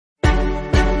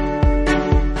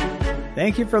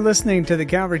Thank you for listening to the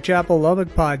Calvary Chapel Lubbock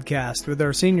podcast with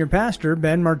our senior pastor,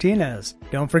 Ben Martinez.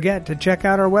 Don't forget to check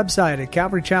out our website at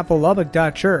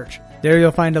calvarychapellubbock.church. There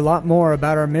you'll find a lot more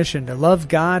about our mission to love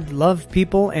God, love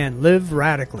people, and live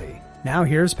radically. Now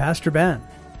here's Pastor Ben.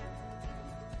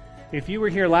 If you were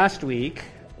here last week,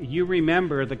 you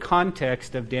remember the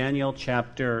context of Daniel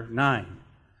chapter 9.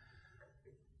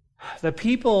 The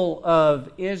people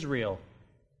of Israel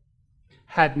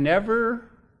had never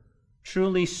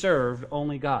truly served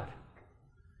only God.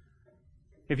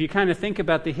 If you kind of think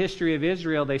about the history of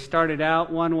Israel, they started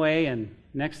out one way, and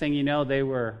next thing you know, they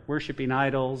were worshiping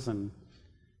idols, and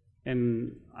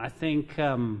I think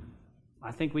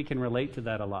we can relate to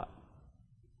that a lot.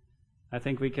 I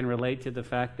think we can relate to the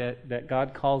fact that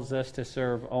God calls us to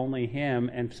serve only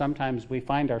Him, and sometimes we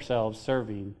find ourselves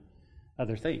serving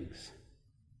other things.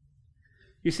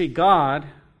 You see, God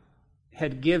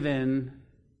had given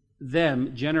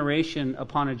them generation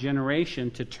upon a generation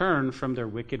to turn from their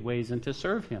wicked ways and to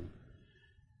serve Him.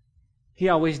 He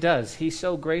always does. He's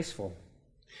so graceful.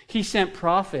 He sent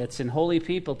prophets and holy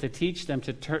people to teach them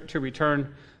to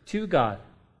return to God,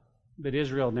 but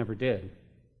Israel never did.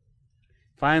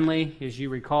 Finally, as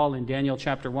you recall in Daniel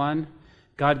chapter 1,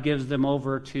 God gives them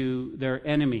over to their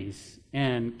enemies,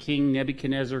 and King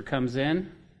Nebuchadnezzar comes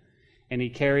in, and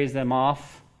he carries them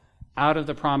off out of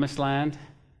the promised land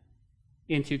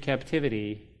into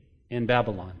captivity in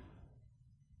Babylon.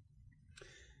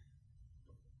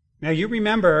 Now you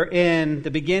remember in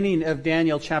the beginning of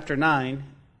Daniel chapter 9,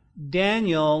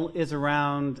 Daniel is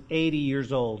around 80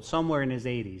 years old, somewhere in his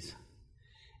 80s.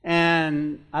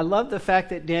 And I love the fact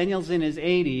that Daniel's in his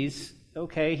 80s.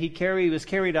 Okay, he was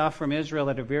carried off from Israel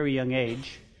at a very young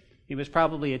age. He was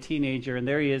probably a teenager, and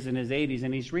there he is in his 80s,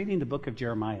 and he's reading the book of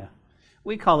Jeremiah.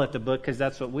 We call it the book because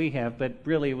that's what we have, but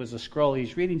really it was a scroll.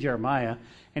 He's reading Jeremiah,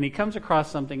 and he comes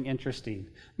across something interesting.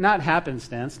 Not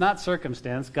happenstance, not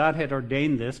circumstance. God had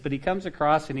ordained this, but he comes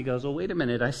across and he goes, oh, wait a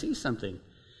minute, I see something.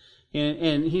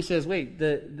 And he says, wait,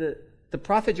 the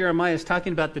prophet Jeremiah is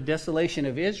talking about the desolation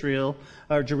of Israel,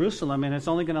 or Jerusalem, and it's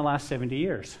only going to last 70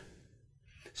 years.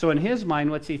 So in his mind,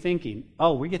 what's he thinking?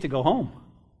 Oh, we get to go home.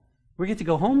 We get to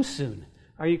go home soon.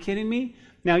 Are you kidding me?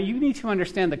 Now, you need to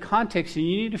understand the context, and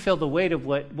you need to feel the weight of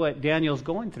what Daniel's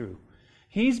going through.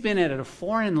 He's been at a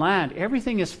foreign land.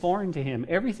 Everything is foreign to him.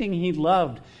 Everything he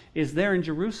loved is there in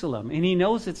Jerusalem, and he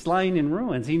knows it's lying in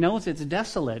ruins. He knows it's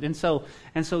desolate. And so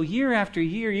year after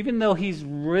year, even though he's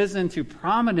risen to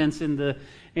prominence in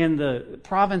the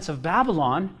province of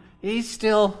Babylon, he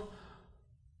still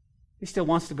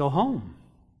wants to go home.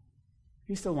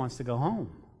 He still wants to go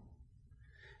home.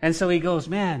 And so he goes,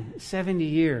 man, 70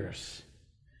 years.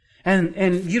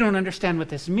 And you don't understand what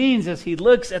this means as he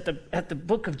looks at the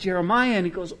book of Jeremiah, and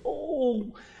he goes,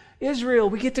 oh, Israel,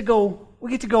 we get to go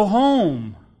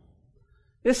home.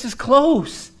 This is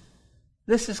close.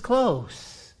 This is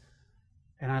close.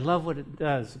 And I love what it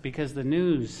does, because the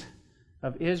news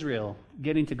of Israel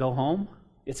getting to go home,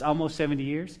 it's almost 70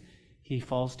 years, he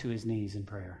falls to his knees in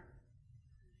prayer.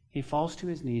 He falls to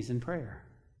his knees in prayer.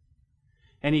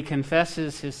 And he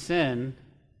confesses his sin,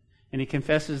 and he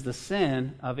confesses the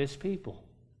sin of his people.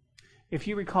 If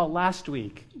you recall last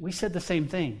week, we said the same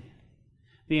thing.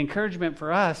 The encouragement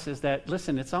for us is that,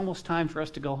 listen, it's almost time for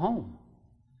us to go home.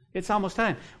 It's almost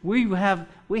time. We have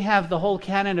the whole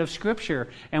canon of Scripture,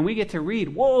 and we get to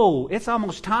read, whoa, it's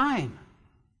almost time.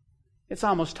 It's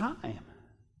almost time.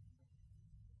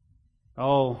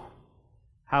 Oh,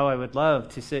 how I would love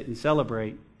to sit and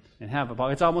celebrate and have a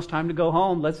ball. It's almost time to go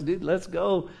home. Let's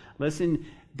go. Listen,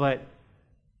 but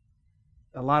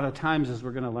a lot of times, as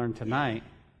we're going to learn tonight,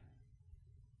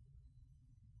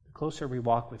 the closer we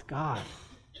walk with God,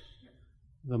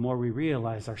 the more we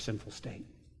realize our sinful state.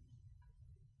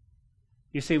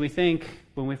 You see, we think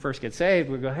when we first get saved,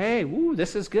 we go, hey, woo,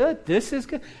 this is good.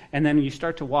 And then you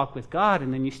start to walk with God,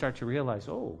 and then you start to realize,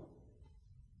 oh,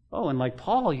 and like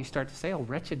Paul, you start to say, oh,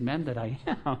 wretched man that I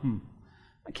am.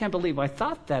 I can't believe I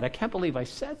thought that. I can't believe I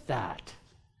said that.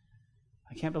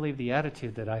 I can't believe the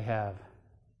attitude that I have.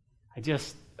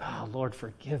 Lord,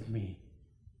 forgive me.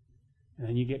 And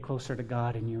then you get closer to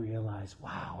God and you realize,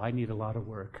 wow, I need a lot of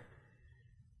work.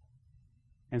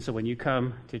 And so when you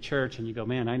come to church and you go,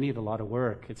 man, I need a lot of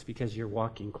work, it's because you're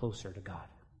walking closer to God.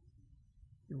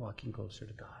 You're walking closer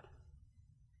to God.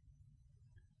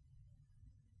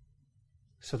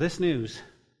 So this news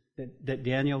that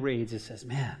Daniel reads, it says,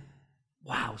 man,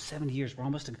 wow, 70 years, we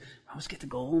almost get to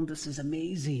go home. This is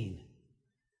amazing.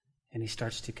 And he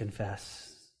starts to confess.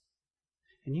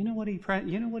 And you know what he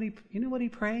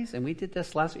prays? And we did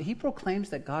this last week. He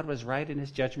proclaims that God was right in his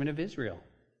judgment of Israel.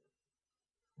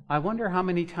 I wonder how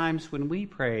many times when we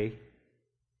pray,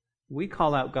 we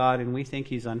call out God and we think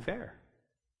he's unfair.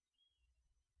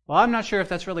 Well, I'm not sure if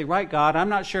that's really right, God. I'm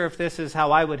not sure if this is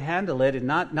how I would handle it. And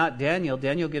not Daniel.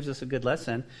 Daniel gives us a good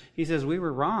lesson. He says, we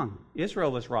were wrong.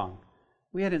 Israel was wrong.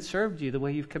 We hadn't served you the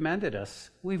way you've commanded us.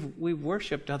 We've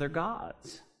worshipped other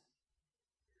gods.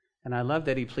 And I love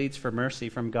that he pleads for mercy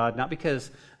from God, not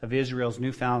because of Israel's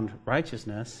newfound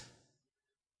righteousness,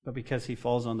 but because he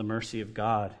falls on the mercy of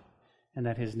God and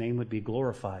that his name would be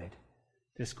glorified.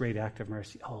 This great act of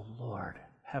mercy. Oh, Lord,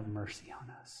 have mercy on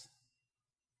us.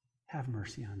 Have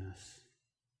mercy on us.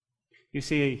 You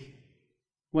see,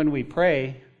 when we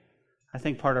pray, I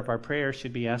think part of our prayer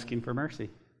should be asking for mercy.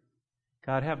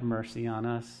 God, have mercy on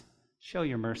us. Show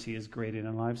your mercy is great in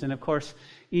our lives. And of course,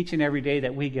 each and every day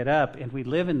that we get up and we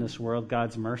live in this world,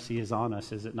 God's mercy is on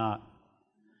us, is it not?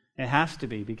 It has to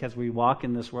be, because we walk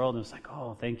in this world and it's like,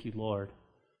 oh, thank you, Lord.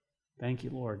 Thank you,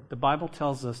 Lord. The Bible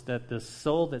tells us that the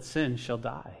soul that sins shall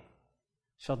die.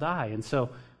 Shall die. And so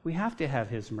we have to have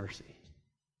his mercy.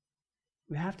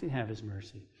 We have to have his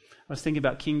mercy. I was thinking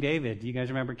about King David. Do you guys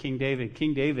remember King David?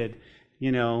 King David,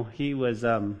 he was,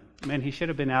 he should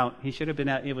have been out. He should have been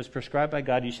out. It was prescribed by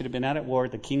God. You should have been out at war.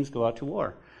 The kings go out to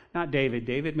war. Not David.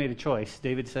 David made a choice.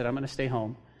 David said, I'm going to stay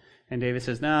home. And David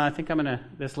says, no, I think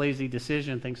this lazy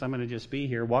decision thinks I'm going to just be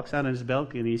here. Walks out on his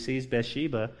balcony, he sees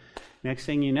Bathsheba. Next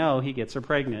thing you know, he gets her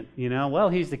pregnant. Well,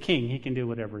 he's the king. He can do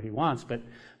whatever he wants. But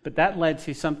that led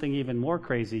to something even more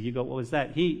crazy. You go, what was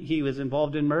that? He was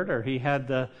involved in murder. He had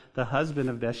the husband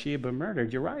of Bathsheba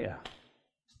murdered, Uriah.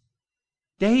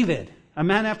 David, a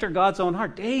man after God's own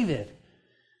heart. David.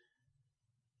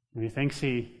 And he thinks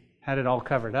he had it all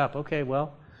covered up. Okay,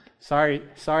 well, sorry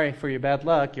for your bad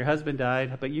luck. Your husband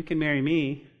died, but you can marry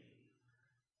me.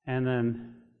 And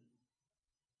then,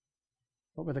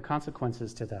 what were the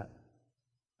consequences to that?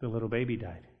 The little baby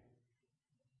died.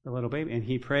 The little baby. And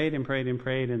he prayed and prayed and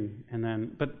prayed, and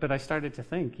then, but I started to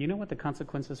think, you know what the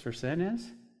consequences for sin is?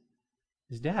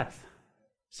 Is death.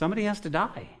 Somebody has to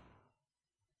die.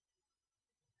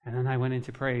 And then I went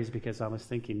into praise because I was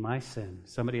thinking, my sin,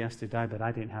 somebody has to die, but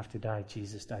I didn't have to die.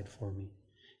 Jesus died for me.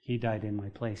 He died in my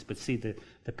place. But see,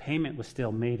 the payment was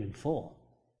still made in full.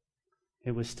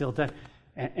 It was still done.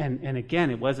 And again,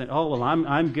 it wasn't, oh, well,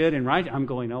 I'm good and right. I'm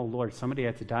going, oh, Lord, somebody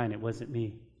had to die, and it wasn't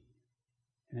me.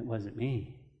 And it wasn't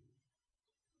me.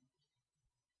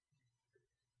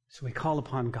 So we call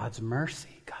upon God's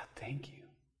mercy. God, thank you.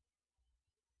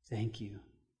 Thank you.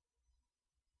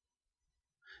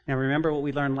 Now remember what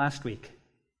we learned last week.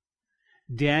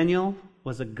 Daniel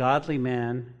was a godly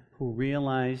man who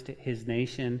realized his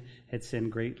nation had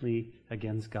sinned greatly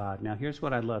against God. Now here's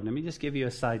what I love. Let me just give you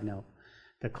a side note.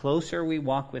 The closer we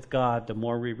walk with God, the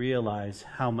more we realize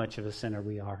how much of a sinner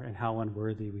we are and how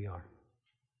unworthy we are.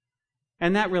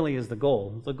 And that really is the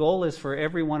goal. The goal is for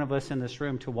every one of us in this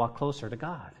room to walk closer to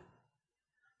God.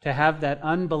 To have that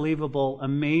unbelievable,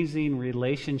 amazing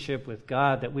relationship with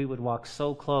God, that we would walk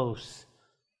so close.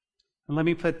 And let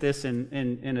me put this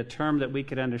in a term that we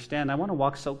could understand. I want to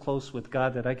walk so close with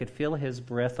God that I could feel his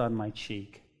breath on my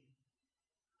cheek.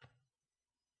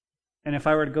 And if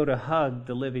I were to go to hug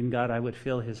the living God, I would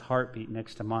feel his heartbeat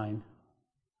next to mine.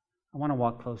 I want to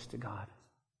walk close to God.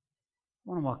 I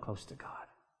want to walk close to God.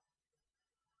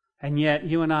 And yet,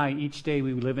 you and I, each day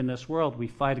we live in this world, we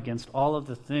fight against all of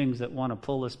the things that want to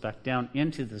pull us back down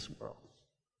into this world.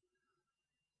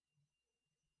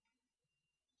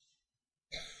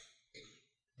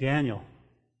 Daniel,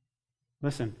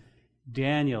 listen,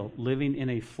 Daniel living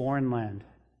in a foreign land,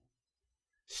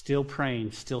 still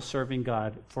praying, still serving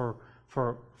God for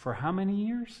how many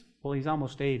years? Well, he's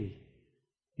almost 80.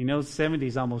 He knows 70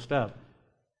 is almost up.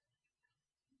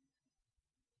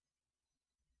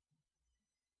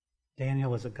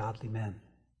 Daniel was a godly man.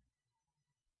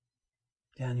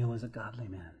 Daniel was a godly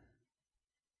man.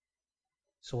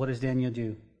 So what does Daniel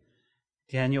do?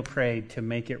 Daniel prayed to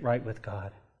make it right with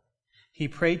God. He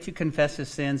prayed to confess his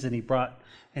sins, and he brought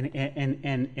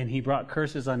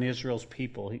curses on Israel's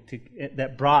people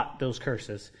that brought those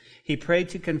curses. He prayed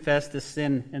to confess the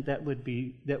sin that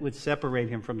would separate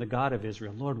him from the God of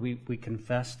Israel. Lord, we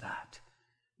confess that.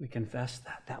 We confess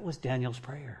that. That was Daniel's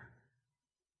prayer.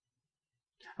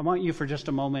 I want you for just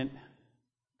a moment,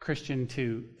 Christian,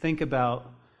 to think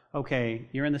about, okay,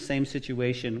 you're in the same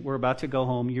situation. We're about to go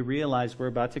home. You realize we're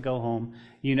about to go home.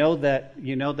 You know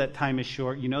that time is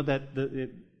short. You know that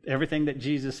everything that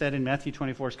Jesus said in Matthew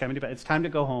 24 is coming to pass. It's time to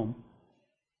go home.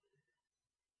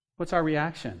 What's our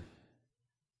reaction?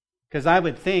 Because I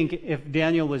would think if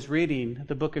Daniel was reading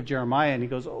the book of Jeremiah and he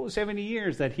goes, 70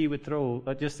 years, that he would throw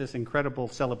just this incredible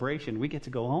celebration. We get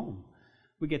to go home.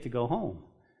 We get to go home.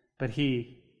 But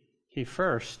he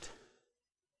first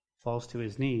falls to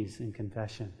his knees in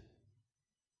confession.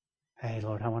 Hey,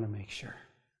 Lord, I want to make sure.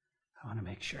 I want to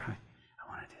make sure.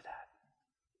 I want to do that.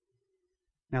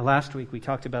 Now, last week we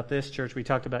talked about this, church. We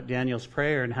talked about Daniel's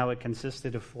prayer and how it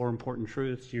consisted of 4 important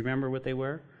truths. Do you remember what they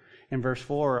were? In verse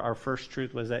 4, our first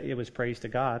truth was that it was praise to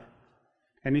God.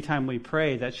 Anytime we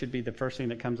pray, that should be the first thing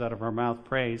that comes out of our mouth,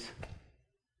 praise.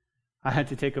 I had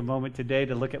to take a moment today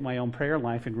to look at my own prayer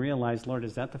life and realize, Lord,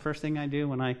 is that the first thing I do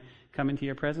when I come into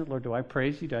your presence? Lord, do I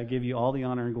praise you? Do I give you all the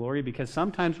honor and glory? Because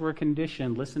sometimes we're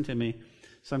conditioned, listen to me,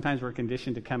 sometimes we're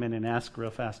conditioned to come in and ask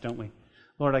real fast, don't we?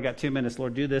 Lord, I got 2 minutes.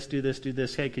 Lord, do this, do this, do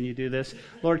this. Hey, can you do this?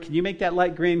 Lord, can you make that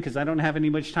light green? Because I don't have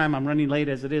any much time. I'm running late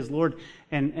as it is. Lord,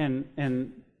 and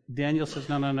Daniel says,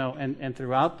 no. And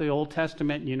throughout the Old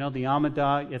Testament, the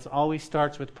Amidah, it always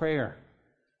starts with prayer,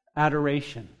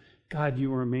 adoration. God,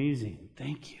 you were amazing.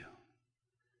 Thank you.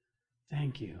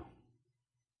 Thank you.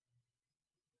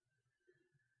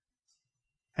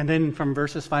 And then from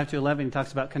verses 5 to 11, he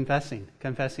talks about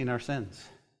confessing our sins.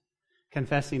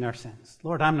 Confessing our sins.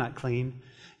 Lord, I'm not clean.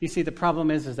 You see, the problem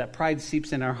is that pride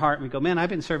seeps in our heart, and we go, man, I've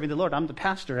been serving the Lord. I'm the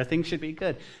pastor. Things should be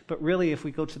good. But really, if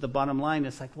we go to the bottom line,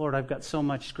 it's like, Lord, I've got so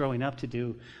much growing up to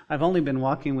do. I've only been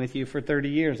walking with you for 30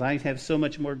 years. I have so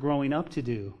much more growing up to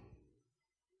do.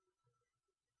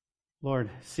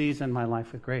 Lord, season my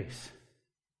life with grace.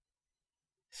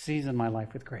 Season my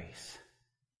life with grace.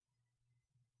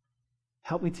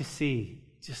 Help me to see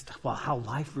just how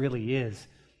life really is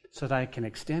so that I can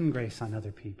extend grace on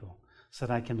other people, so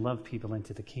that I can love people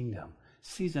into the kingdom.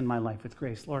 Season my life with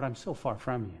grace. Lord, I'm so far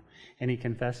from you. And he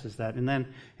confesses that. And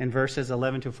then in verses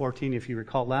 11 to 14, if you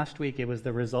recall last week, it was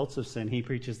the results of sin. He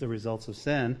preaches the results of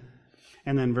sin.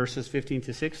 And then verses 15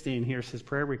 to 16, here's his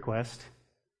prayer request.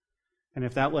 And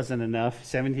if that wasn't enough,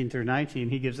 17 through 19,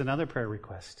 he gives another prayer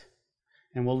request.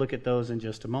 And we'll look at those in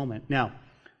just a moment. Now,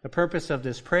 the purpose of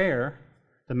this prayer,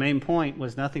 the main point,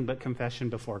 was nothing but confession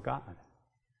before God.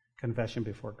 Confession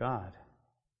before God.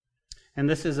 And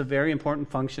this is a very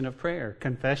important function of prayer.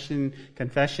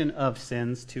 Confession of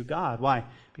sins to God. Why?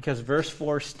 Because verse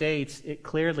 4 states it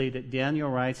clearly that Daniel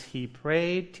writes, he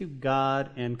prayed to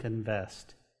God and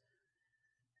confessed.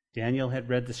 Daniel had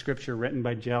read the scripture written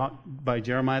by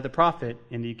Jeremiah the prophet,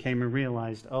 and he came and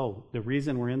realized, the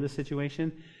reason we're in this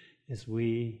situation is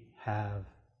we have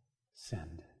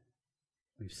sinned.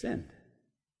 We've sinned.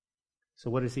 So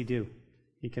what does he do?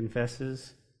 He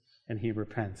confesses and he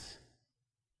repents.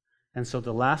 And so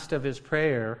the last of his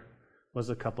prayer was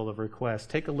a couple of requests.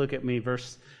 Take a look at me,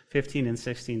 verse 15 and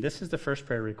 16. This is the first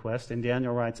prayer request, and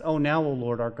Daniel writes, now, O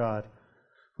Lord our God,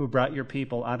 who brought your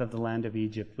people out of the land of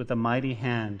Egypt with a mighty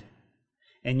hand,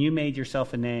 and you made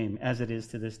yourself a name, as it is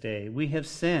to this day. We have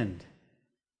sinned.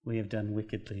 We have done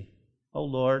wickedly. O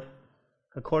Lord,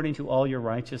 according to all your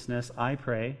righteousness, I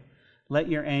pray, let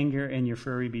your anger and your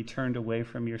fury be turned away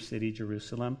from your city,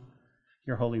 Jerusalem,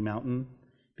 your holy mountain,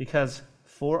 because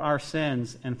for our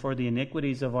sins and for the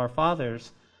iniquities of our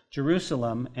fathers,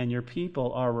 Jerusalem and your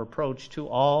people are a reproach to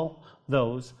all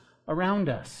those around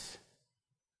us.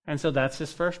 And so that's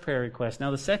his first prayer request. Now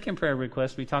the second prayer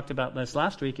request, we talked about this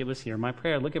last week, it was hear my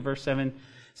prayer. Look at verse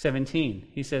 17.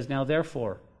 He says, now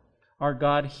therefore, our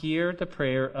God, hear the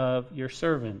prayer of your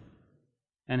servant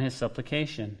and his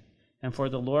supplication, and for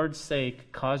the Lord's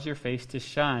sake cause your face to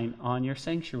shine on your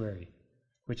sanctuary,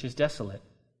 which is desolate.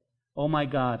 O my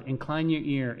God, incline your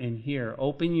ear and hear.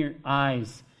 Open your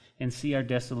eyes and see our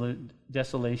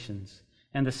desolations,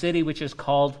 and the city which is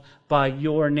called by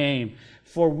your name.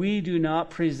 For we do not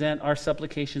present our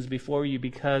supplications before you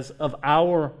because of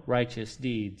our righteous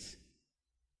deeds,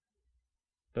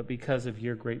 but because of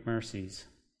your great mercies.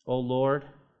 O Lord,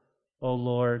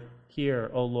 hear.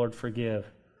 O Lord, forgive.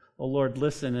 O Lord,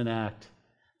 listen and act.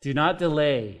 Do not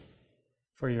delay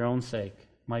for your own sake.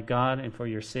 My God, and for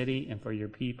your city and for your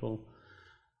people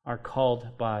are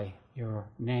called by your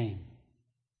name.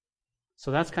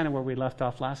 So that's kind of where we left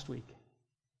off last week.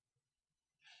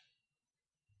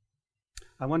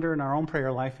 I wonder in our own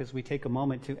prayer life as we take a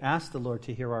moment to ask the Lord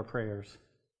to hear our prayers,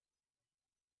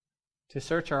 to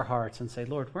search our hearts and say,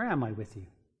 Lord, where am I with you?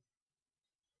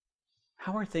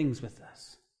 How are things with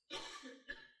us?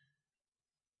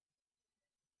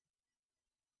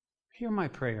 Hear my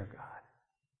prayer, God.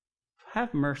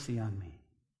 Have mercy on me.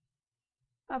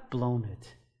 I've blown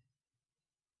it.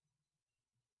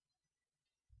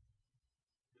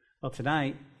 Well,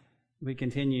 tonight we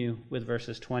continue with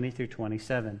verses 20 through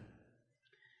 27.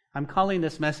 I'm calling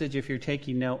this message, if you're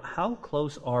taking note, how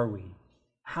close are we?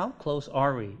 How close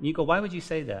are we? And you go, why would you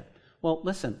say that? Well,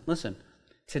 listen.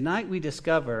 Tonight we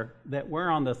discover that we're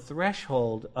on the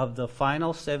threshold of the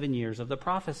final 7 years of the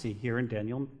prophecy here in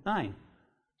Daniel 9.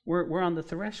 We're on the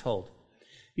threshold.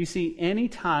 You see, any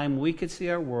time we could see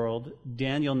our world,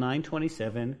 Daniel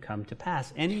 9:27, come to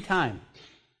pass. Anytime.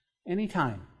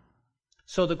 Anytime.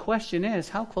 So the question is,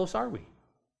 how close are we?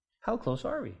 How close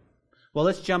are we? Well,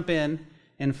 let's jump in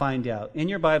and find out. In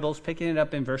your Bibles, picking it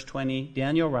up in verse 20,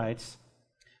 Daniel writes,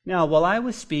 "Now, while I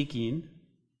was speaking,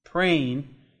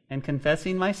 praying, and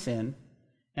confessing my sin,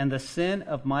 and the sin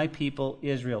of my people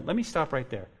Israel." Let me stop right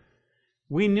there.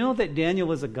 We know that Daniel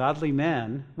was a godly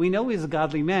man. We know he's a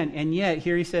godly man, and yet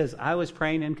here he says, I was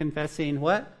praying and confessing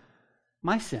what?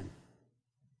 My sin.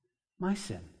 My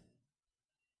sin.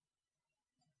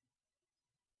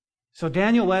 So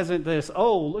Daniel wasn't this,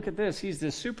 oh, look at this, he's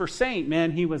this super saint,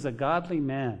 man. He was a godly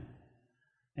man.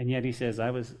 And yet he says,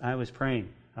 I was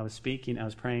praying, I was speaking, I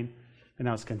was praying, and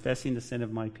I was confessing the sin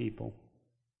of my people.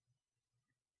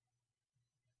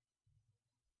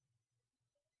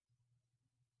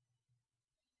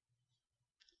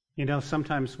 You know,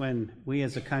 sometimes when we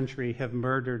as a country have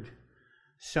murdered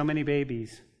so many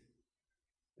babies,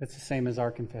 that's the same as our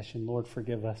confession. Lord,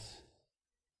 forgive us.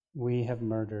 We have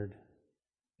murdered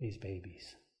these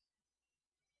babies.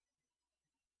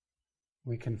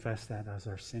 We confess that as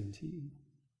our sin to you.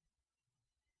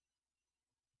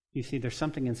 You see, there's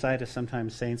something inside us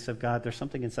sometimes, saints of God, there's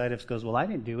something inside us that goes, well, I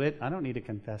didn't do it. I don't need to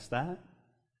confess that.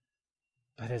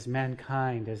 But as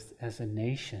mankind, as a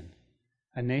nation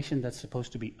that's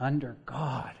supposed to be under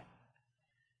God,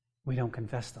 we don't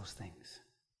confess those things.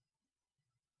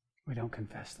 We don't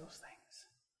confess those things.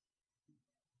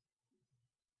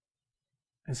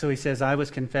 And so he says, I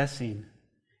was confessing.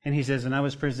 And he says, and I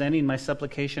was presenting my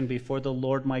supplication before the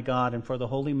Lord my God and for the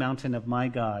holy mountain of my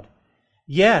God.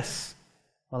 Yes,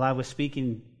 while I was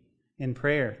speaking in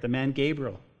prayer, the man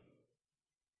Gabriel,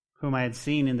 whom I had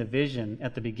seen in the vision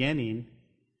at the beginning,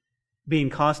 being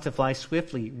caused to fly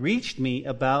swiftly, reached me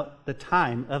about the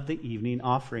time of the evening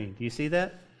offering. Do you see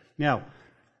that? Now,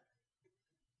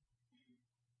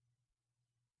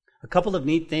 a couple of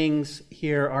neat things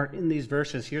here are in these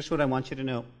verses. Here's what I want you to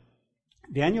know.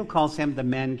 Daniel calls him the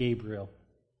man Gabriel.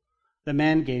 The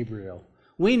man Gabriel.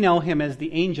 We know him as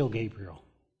the angel Gabriel.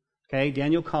 Okay,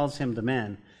 Daniel calls him the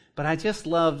man. But I just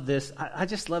love this. I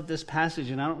just love this passage,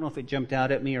 and I don't know if it jumped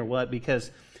out at me or what,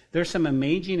 because there's some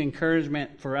amazing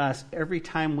encouragement for us every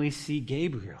time we see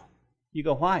Gabriel. You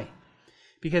go, why?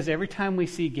 Because every time we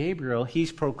see Gabriel,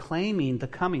 he's proclaiming the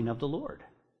coming of the Lord.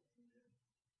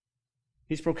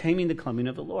 He's proclaiming the coming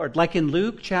of the Lord. Like in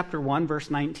Luke chapter 1, verse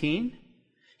 19,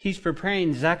 he's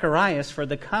preparing Zacharias for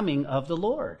the coming of the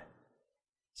Lord.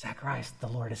 Zacharias, the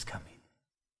Lord is coming.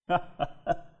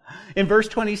 In verse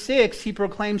 26, he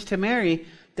proclaims to Mary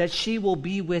that she will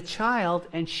be with child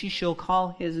and she shall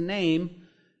call his name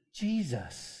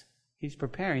Jesus. He's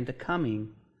preparing the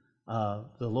coming of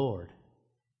the Lord.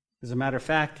 As a matter of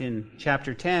fact, in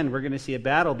chapter 10, we're going to see a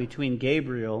battle between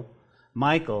Gabriel,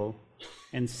 Michael,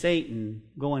 and Satan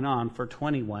going on for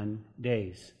 21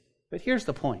 days. But here's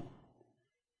the point.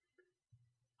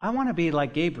 I want to be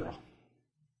like Gabriel.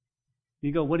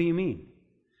 You go, what do you mean?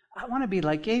 I want to be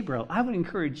like Gabriel. I would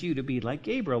encourage you to be like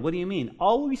Gabriel. What do you mean?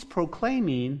 Always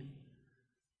proclaiming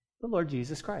the Lord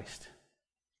Jesus Christ.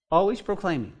 Always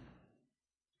proclaiming.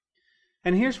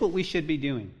 And here's what we should be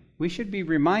doing. We should be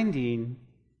reminding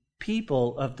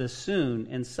people of the soon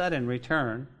and sudden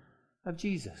return of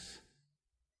Jesus.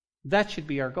 That should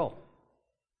be our goal.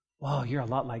 Wow, you're a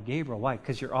lot like Gabriel. Why?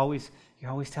 Because you're always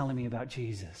telling me about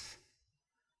Jesus.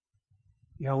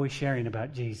 You're always sharing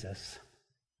about Jesus.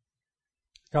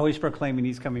 You're always proclaiming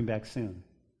he's coming back soon.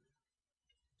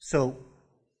 So,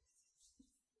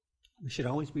 we should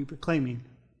always be proclaiming.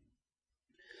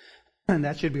 And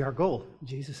that should be our goal.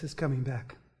 Jesus is coming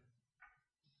back.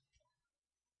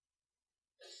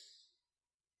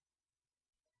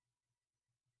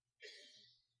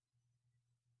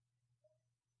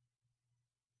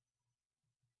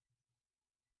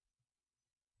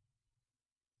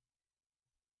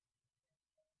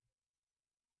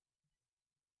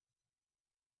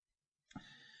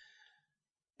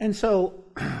 And so,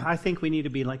 I think we need to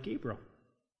be like Gabriel.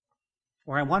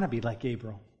 Or I want to be like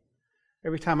Gabriel.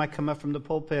 Every time I come up from the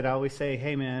pulpit, I always say,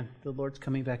 hey man, the Lord's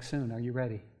coming back soon. Are you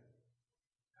ready?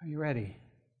 Are you ready?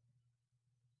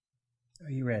 Are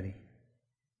you ready?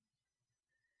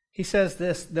 He says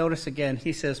this, notice again,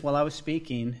 he says, while I was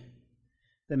speaking,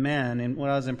 the man, and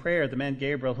when I was in prayer, the man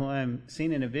Gabriel, whom I'm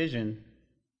seeing in a vision,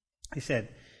 he said,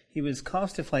 he was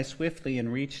caused to fly swiftly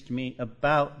and reached me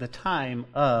about the time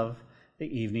of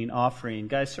the evening offering.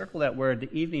 Guys, circle that word,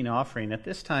 the evening offering. At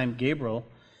this time, Gabriel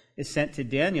is sent to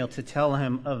Daniel to tell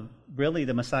him of really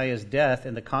the Messiah's death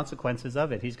and the consequences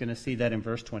of it. He's going to see that in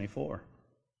verse 24.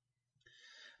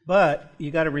 But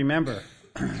you got to remember,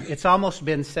 It's almost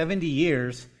been 70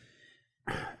 years,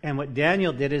 and what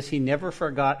Daniel did is he never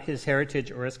forgot his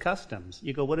heritage or his customs.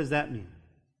 You go, what does that mean?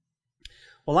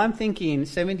 Well, I'm thinking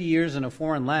 70 years in a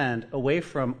foreign land, away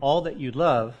from all that you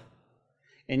love,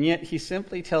 and yet he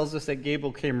simply tells us that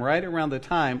Gabriel came right around the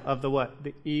time of the what?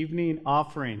 The evening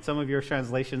offering. Some of your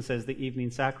translation says the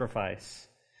evening sacrifice.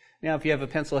 Now, if you have a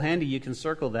pencil handy, you can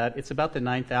circle that. It's about the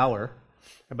ninth hour.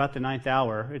 About the ninth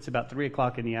hour. It's about 3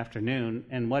 o'clock in the afternoon.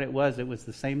 And what it was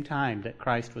the same time that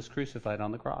Christ was crucified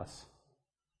on the cross.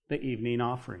 The evening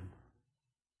offering.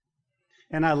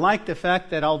 And I like the fact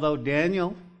that although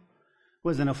Daniel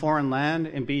was in a foreign land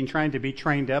and trying to be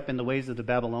trained up in the ways of the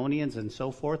Babylonians and so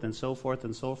forth and so forth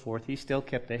and so forth, he still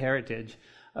kept the heritage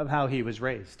of how he was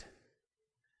raised.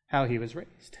 How he was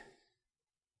raised.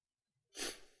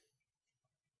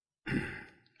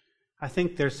 I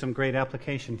think there's some great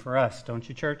application for us, don't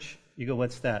you, church? You go,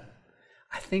 what's that?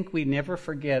 I think we never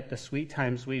forget the sweet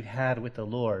times we've had with the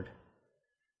Lord,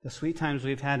 the sweet times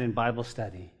we've had in Bible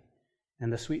study,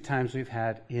 and the sweet times we've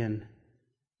had in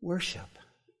worship.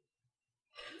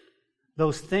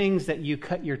 Those things that you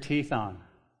cut your teeth on.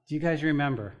 Do you guys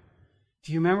remember?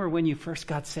 Do you remember when you first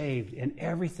got saved and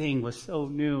everything was so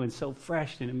new and so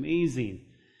fresh and amazing?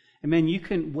 And man, you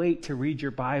couldn't wait to read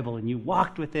your Bible, and you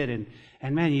walked with it, and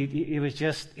man, it was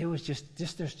just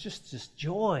there's just this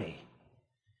joy.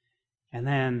 And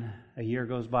then a year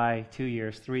goes by, 2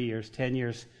 years, 3 years, 10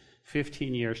 years,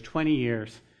 15 years, 20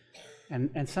 years,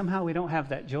 and somehow we don't have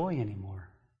that joy anymore.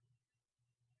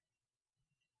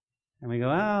 And we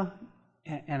go, oh,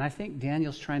 and I think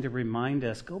Daniel's trying to remind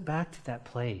us, go back to that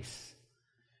place.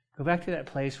 Go back to that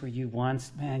place where you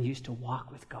once, used to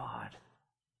walk with God.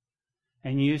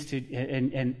 And you used to,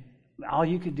 and all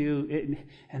you could do,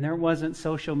 and there wasn't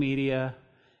social media,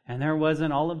 and there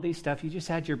wasn't all of these stuff. You just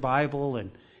had your Bible,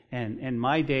 and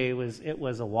my day it was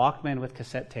a Walkman with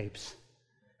cassette tapes,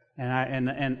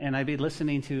 and I'd be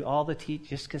listening to all the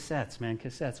just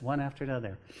cassettes, one after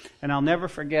another. And I'll never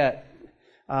forget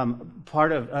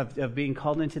part of being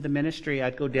called into the ministry.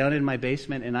 I'd go down in my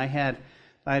basement, and I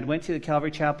went to the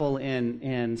Calvary Chapel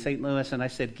in St. Louis, and I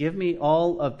said, give me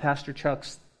all of Pastor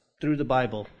Chuck's Through the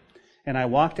Bible. And I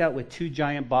walked out with 2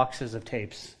 giant boxes of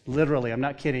tapes. Literally, I'm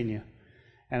not kidding you.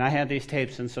 And I had these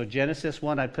tapes. And so Genesis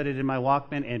 1, I put it in my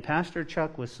Walkman, and Pastor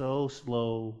Chuck was so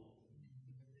slow.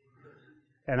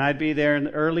 And I'd be there in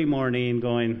the early morning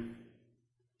going,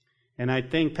 and I'd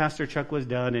think Pastor Chuck was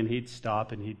done, and he'd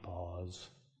stop and he'd pause.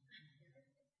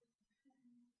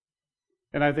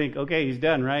 And I think, okay, he's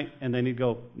done, right? And then he'd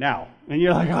go, now. And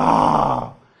you're like,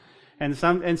 ah! And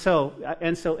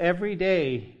so every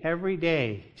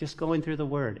day, just going through the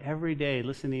Word, every day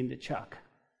listening to Chuck,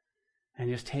 and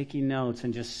just taking notes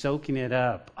and just soaking it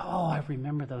up. Oh, I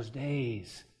remember those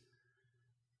days.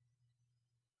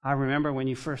 I remember when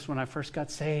I first got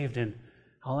saved, and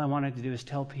all I wanted to do is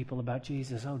tell people about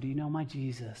Jesus. Oh, do you know my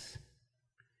Jesus?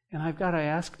 And I've got to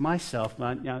ask myself,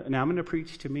 now I'm going to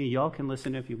preach to me. Y'all can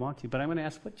listen if you want to, but I'm going to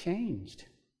ask, what changed?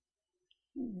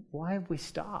 Why have we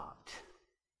stopped?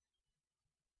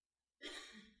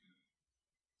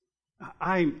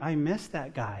 I miss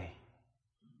that guy.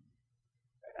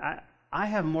 I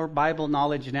have more Bible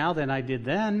knowledge now than I did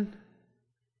then,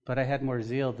 but I had more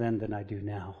zeal then than I do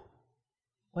now.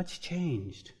 What's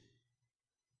changed?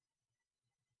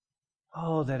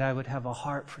 Oh, that I would have a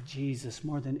heart for Jesus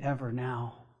more than ever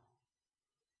now.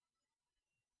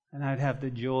 And I'd have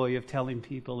the joy of telling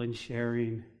people and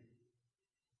sharing.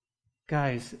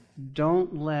 Guys,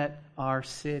 don't let our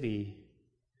city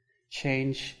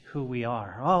change who we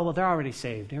are. Oh, well, they're already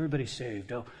saved. Everybody's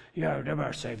saved. Oh, yeah,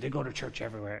 they're saved. They go to church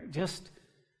everywhere. Just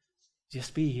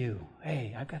be you.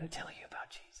 Hey, I've got to tell you about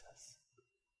Jesus.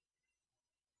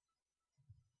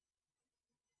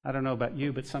 I don't know about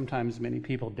you, but sometimes many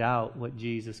people doubt what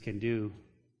Jesus can do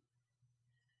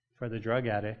for the drug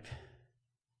addict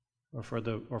or for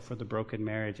the broken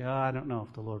marriage. Oh, I don't know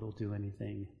if the Lord will do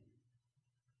anything.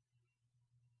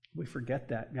 We forget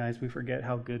that, guys. We forget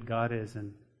how good God is,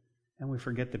 and we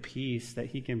forget the peace that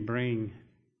He can bring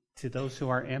to those who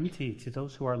are empty, to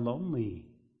those who are lonely.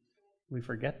 We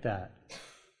forget that.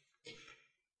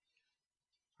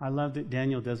 I love that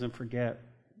Daniel doesn't forget,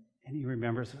 and he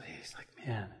remembers. He's like,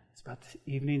 man, it's about the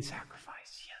evening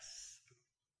sacrifice. Yes.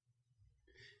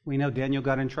 We know Daniel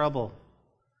got in trouble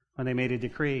when they made a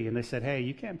decree, and they said, hey,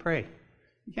 you can't pray.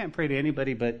 You can't pray to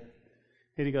anybody, but...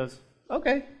 And he goes,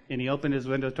 okay. And he opened his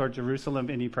window toward Jerusalem,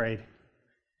 and he prayed.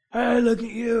 Hey, look at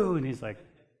you. And he's like,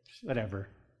 whatever.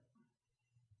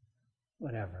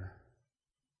 Whatever.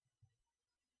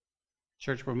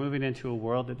 Church, we're moving into a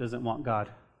world that doesn't want God.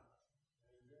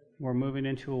 We're moving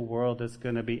into a world that's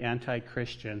going to be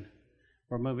anti-Christian.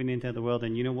 We're moving into the world,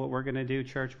 and you know what we're going to do,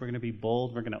 church? We're going to be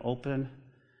bold. We're going to open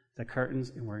the curtains,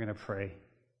 and we're going to pray.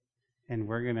 And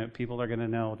people are going to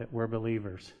know that we're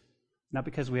believers. Not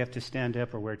because we have to stand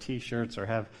up or wear T-shirts or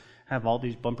have all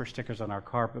these bumper stickers on our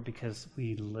car, but because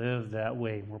we live that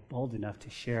way. We're bold enough to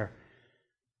share.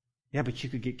 Yeah, but you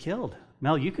could get killed.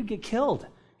 Mel, you could get killed.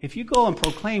 If you go and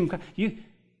proclaim,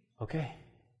 okay.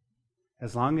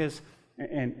 As long as,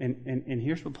 and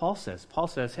here's what Paul says. Paul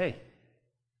says, hey,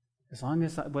 as long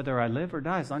as, whether I live or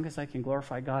die, as long as I can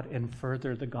glorify God and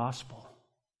further the gospel.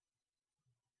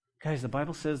 Guys, the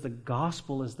Bible says the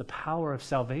gospel is the power of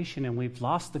salvation, and we've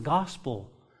lost the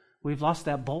gospel. We've lost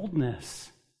that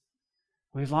boldness.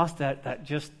 We've lost that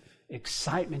just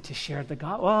excitement to share the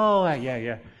gospel. Oh,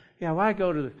 yeah. Yeah,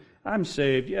 well, I'm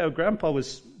saved. Yeah, Grandpa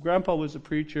was a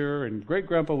preacher, and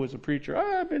great-grandpa was a preacher.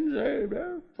 I've been saved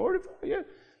 45 years.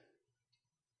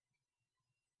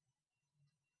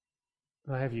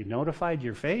 Well, have you notified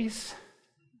your face?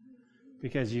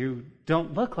 Because you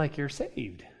don't look like you're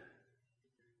saved.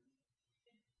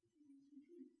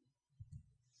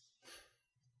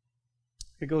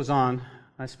 It goes on.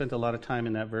 I spent a lot of time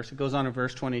in that verse. It goes on in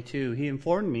verse 22. He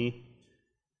informed me,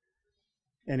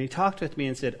 and he talked with me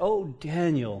and said, "Oh,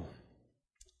 Daniel,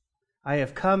 I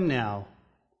have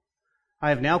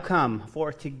now come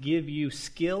forth to give you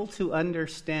skill to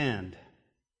understand.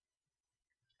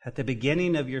 At the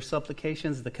beginning of your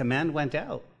supplications, the command went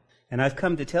out, and I've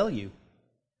come to tell you,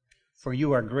 for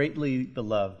you are greatly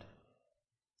beloved.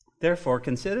 Therefore,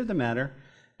 consider the matter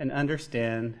and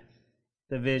understand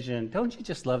the vision." Don't you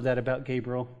just love that about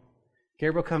Gabriel?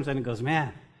 Gabriel comes in and goes,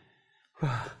 "Man,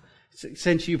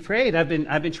 since you prayed, I've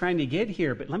been trying to get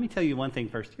here. But let me tell you one thing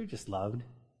first. You're just loved.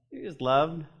 You're just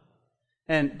loved.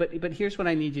 But here's what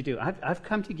I need you to do. I've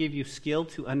come to give you skill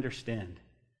to understand.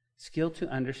 Skill to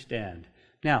understand.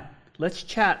 Now, let's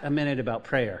chat a minute about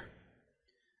prayer.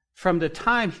 From the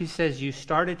time," he says, "you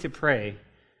started to pray,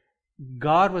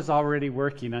 God was already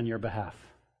working on your behalf.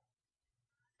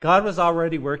 God was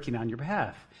already working on your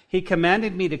behalf. He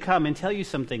commanded me to come and tell you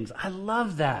some things." I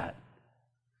love that.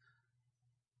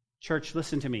 Church,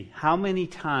 listen to me. How many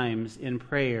times in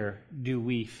prayer do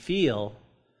we feel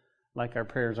like our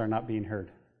prayers are not being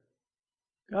heard?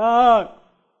 God,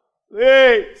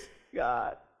 please,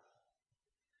 God.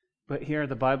 But here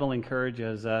the Bible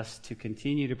encourages us to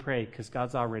continue to pray because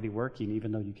God's already working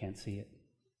even though you can't see it.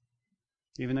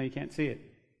 Even though you can't see it.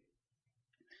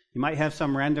 You might have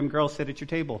some random girl sit at your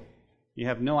table. You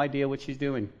have no idea what she's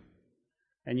doing.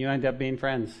 And you end up being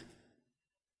friends.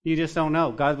 You just don't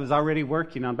know. God was already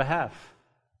working on behalf.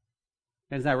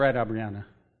 Isn't that right, Abriana?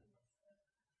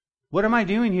 What am I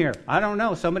doing here? I don't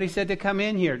know. Somebody said to come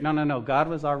in here. No. God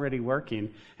was already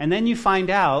working. And then you find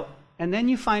out,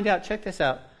 check this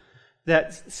out,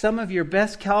 that some of your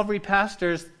best Calvary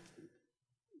pastors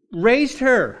raised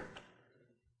her.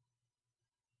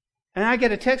 And I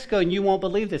get a text going, "You won't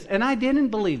believe this." And I didn't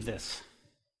believe this.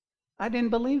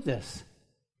 This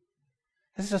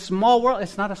is a small world.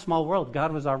 It's not a small world.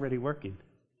 God was already working.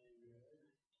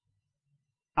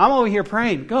 I'm over here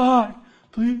praying, "God,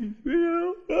 please,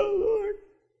 oh Lord,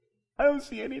 I don't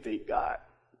see anything, God.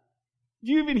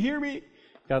 Do you even hear me?"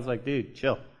 God's like, "Dude,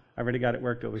 chill. I already got it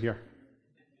worked over here."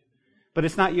 But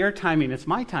it's not your timing. It's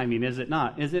my timing, is it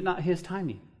not? Is it not His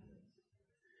timing?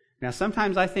 Now,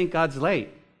 sometimes I think God's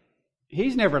late.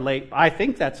 He's never late. I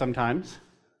think that sometimes.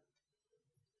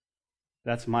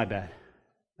 That's my bad.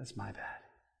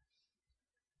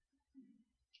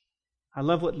 I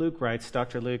love what Luke writes.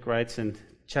 Dr. Luke writes in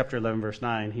chapter 11, verse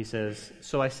 9. He says,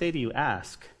 "So I say to you,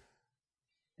 ask,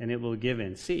 and it will be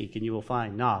given. Seek, and you will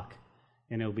find. Knock,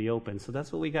 and it will be open." So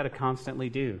that's what we got to constantly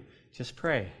do. Just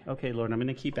pray. "Okay, Lord, I'm going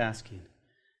to keep asking.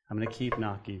 I'm going to keep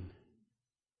knocking."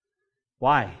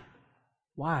 Why?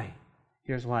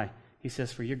 Here's why. He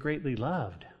says, "For you're greatly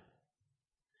loved."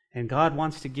 And God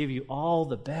wants to give you all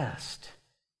the best.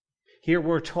 Here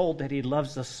we're told that He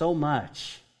loves us so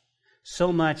much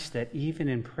that even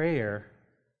in prayer,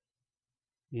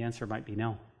 the answer might be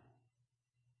no.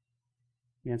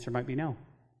 The answer might be no.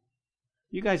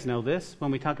 You guys know this.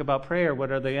 When we talk about prayer,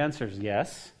 what are the answers?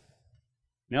 Yes,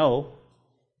 no,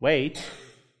 wait,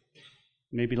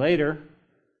 maybe later.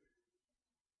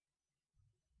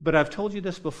 But I've told you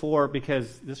this before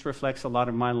because this reflects a lot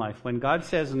of my life. When God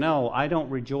says no, I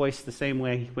don't rejoice the same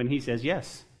way when He says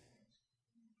yes.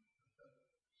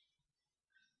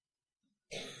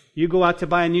 You go out to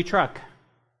buy a new truck.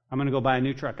 I'm going to go buy a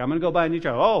new truck.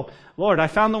 Oh, Lord, I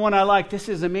found the one I like. This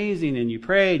is amazing. And you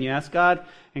pray and you ask God,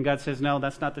 and God says, "No,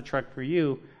 that's not the truck for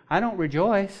you." I don't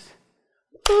rejoice.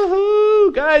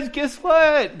 Woohoo! Guys, guess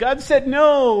what? God said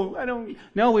no.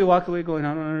 No, we walk away going,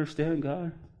 "I don't understand,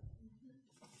 God.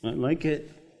 I like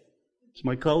it. It's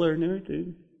my color and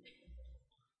everything.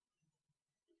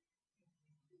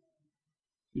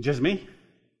 Just me?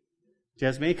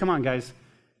 Just me? Come on, guys.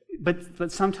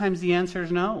 But sometimes the answer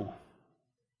is no.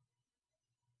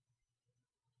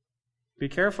 Be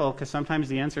careful, because sometimes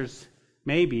the answer is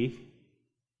maybe.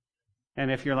 And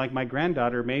if you're like my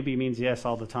granddaughter, maybe means yes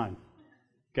all the time.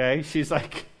 Okay? She's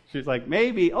like,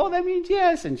 maybe. Oh, that means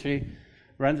yes. And she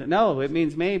runs it. No, it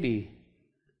means maybe.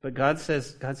 But God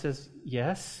says,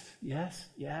 yes, yes,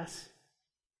 yes.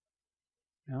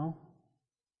 No.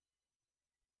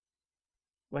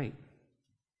 Wait.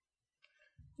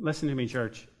 Listen to me,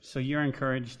 church. So you're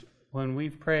encouraged. When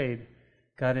we've prayed,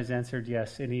 God has answered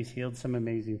yes, and He's healed some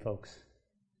amazing folks.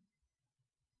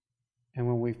 And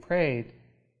when we've prayed,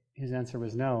 His answer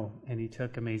was no, and He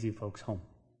took amazing folks home.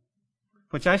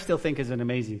 Which I still think is an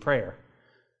amazing prayer.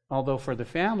 Although for the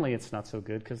family, it's not so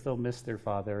good, because they'll miss their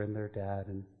father and their dad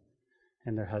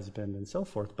and their husband and so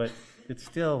forth. But it's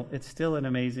still an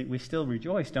amazing, we still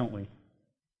rejoice, don't we?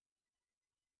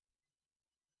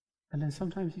 And then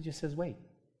sometimes He just says, wait.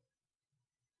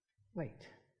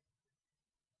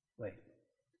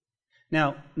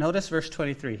 Now, notice verse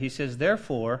 23. He says,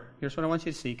 therefore, here's what I want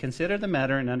you to see. Consider the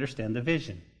matter and understand the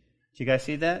vision. Do you guys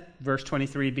see that? Verse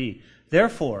 23b.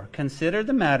 Therefore, consider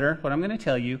the matter, what I'm going to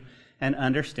tell you, and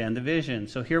understand the vision.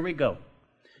 So here we go.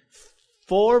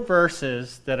 4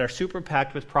 verses that are super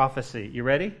packed with prophecy. You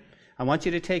ready? I want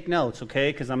you to take notes,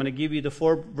 okay? Because I'm going to give you the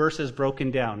 4 verses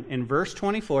broken down. In verse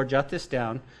 24, jot this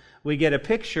down, we get a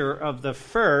picture of the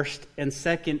first and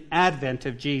second advent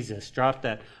of Jesus. Drop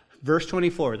that. Verse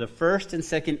 24, the first and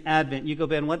second advent. You go,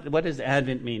 Ben, what does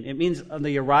advent mean? It means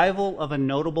the arrival of a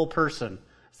notable person,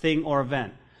 thing, or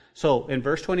event. So in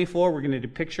verse 24, we're going to do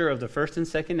a picture of the first and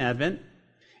second advent.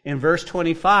 In verse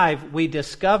 25, we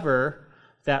discover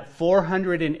that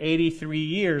 483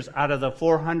 years out of the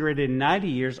 490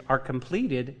 years are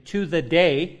completed to the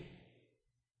day.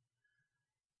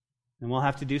 And we'll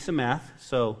have to do some math.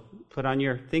 So put on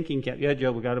your thinking cap. Yeah,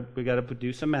 Joe, we got to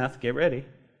do some math. Get ready.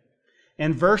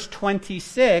 In verse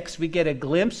 26, we get a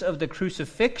glimpse of the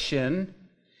crucifixion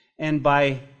and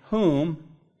by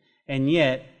whom, and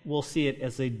yet we'll see it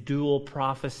as a dual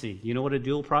prophecy. You know what a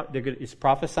dual prophecy is?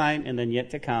 Prophesying and then yet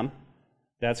to come.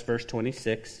 That's verse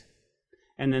 26.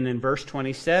 And then in verse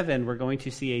 27, we're going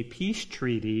to see a peace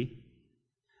treaty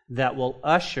that will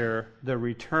usher the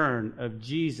return of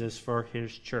Jesus for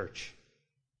His church.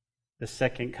 The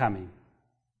second coming.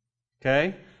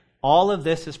 Okay? All of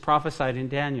this is prophesied in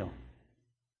Daniel.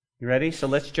 You ready? So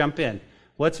let's jump in.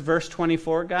 What's verse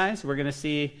 24, guys? We're going to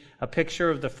see a picture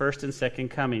of the first and second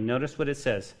coming. Notice what it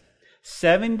says.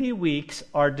 70 weeks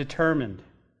are determined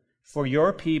for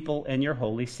your people and your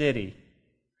holy city,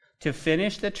 to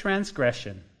finish the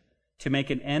transgression, to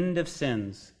make an end of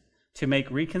sins, to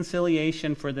make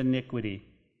reconciliation for the iniquity,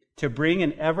 to bring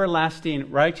an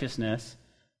everlasting righteousness,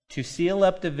 to seal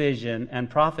up division and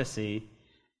prophecy,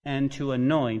 and to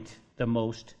anoint the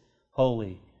most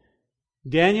holy.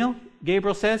 Daniel,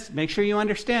 Gabriel says, make sure you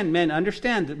understand. Men,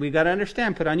 understand. We've got to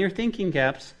understand. Put on your thinking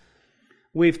caps.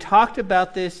 We've talked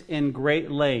about this in great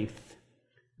length.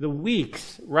 The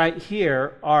weeks right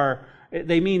here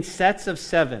they mean sets of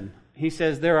 7. He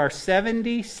says there are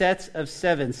 70 sets of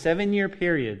 7, 7-year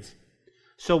periods.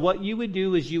 So what you would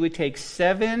do is you would take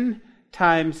 7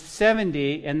 times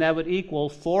 70, and that would equal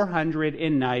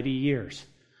 490 years.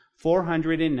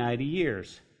 490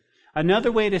 years.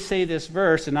 Another way to say this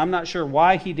verse, and I'm not sure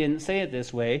why he didn't say it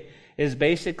this way, is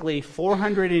basically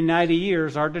 490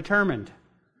 years are determined.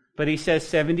 But he says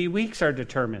 70 weeks are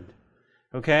determined.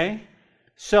 Okay?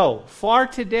 So, far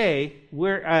today,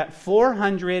 we're at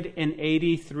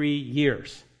 483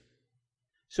 years.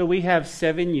 So we have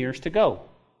 7 years to go.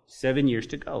 7 years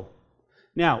to go.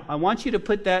 Now, I want you to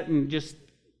put that and just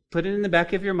put it in the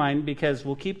back of your mind, because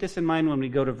we'll keep this in mind when we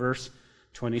go to verse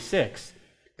 26.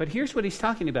 But here's what he's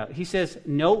talking about. He says,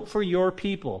 note for your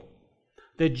people.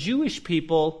 The Jewish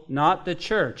people, not the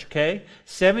church, okay?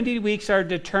 70 weeks are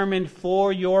determined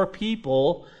for your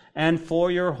people and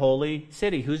for your holy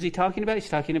city. Who's he talking about? He's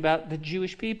talking about the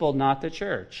Jewish people, not the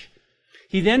church.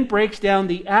 He then breaks down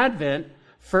the Advent,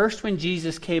 first when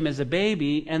Jesus came as a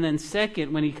baby, and then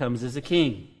second when he comes as a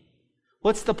king.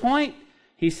 What's the point?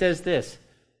 He says this.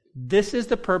 This is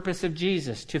the purpose of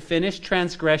Jesus, to finish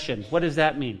transgression. What does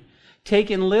that mean?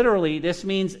 Taken literally, this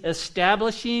means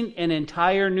establishing an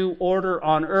entire new order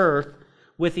on earth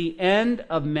with the end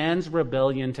of man's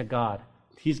rebellion to God.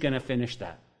 He's going to finish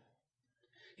that.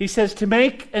 He says to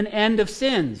make an end of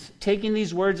sins. Taking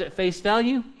these words at face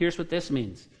value, here's what this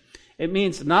means. It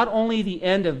means not only the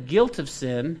end of guilt of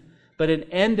sin, but an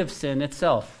end of sin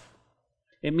itself.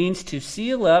 It means to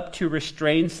seal up, to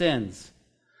restrain sins.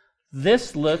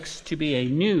 This looks to be a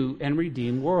new and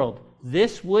redeemed world.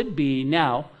 This would be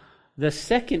now the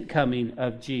second coming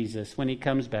of Jesus when he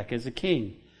comes back as a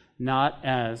king, not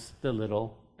as the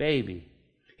little baby.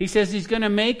 He says he's going to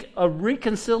make a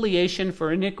reconciliation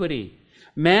for iniquity.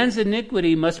 Man's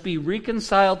iniquity must be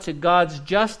reconciled to God's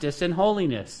justice and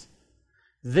holiness.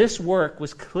 This work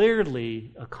was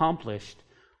clearly accomplished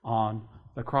on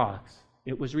the cross.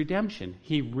 It was redemption.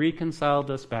 He reconciled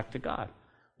us back to God.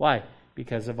 Why?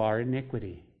 Because of our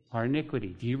iniquity. Our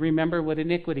iniquity. Do you remember what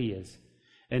iniquity is?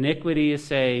 Iniquity is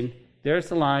saying, there's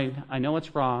the line, I know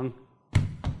it's wrong,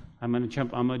 I'm going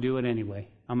to do it anyway.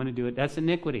 I'm going to do it. That's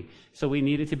iniquity. So we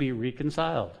needed to be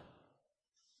reconciled.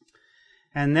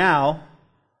 And now,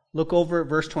 look over at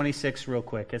verse 26 real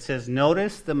quick. It says,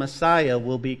 notice the Messiah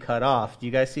will be cut off. Do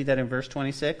you guys see that in verse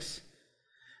 26?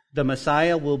 The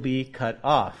Messiah will be cut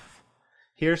off.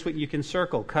 Here's what you can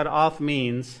circle. Cut off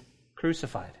means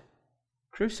crucified.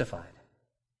 Crucified.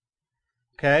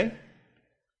 Okay?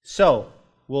 So,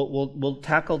 we'll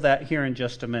tackle that here in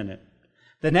just a minute.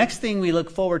 The next thing we look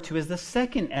forward to is the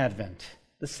second advent.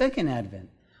 The second advent.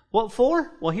 What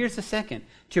for? Well, here's the second.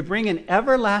 To bring an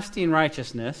everlasting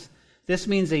righteousness. This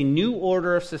means a new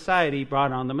order of society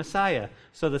brought on the Messiah.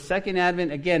 So the second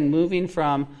advent, again, moving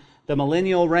from the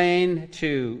millennial reign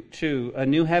to a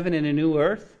new heaven and a new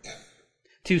earth.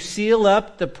 To seal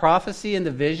up the prophecy and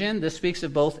the vision. This speaks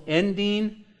of both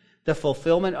ending the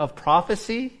fulfillment of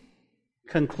prophecy,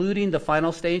 concluding the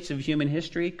final stage of human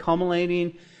history,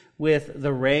 culminating with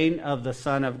the reign of the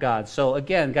Son of God. So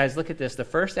again, guys, look at this. The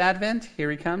first advent, here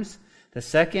he comes. The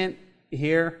second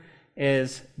here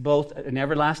is both an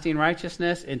everlasting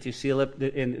righteousness and to seal up,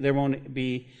 and there won't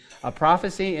be a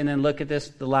prophecy. And then look at this,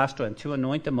 the last one, to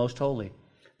anoint the most holy.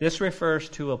 This refers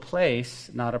to a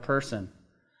place, not a person.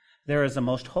 There is a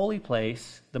most holy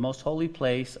place, the most holy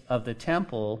place of the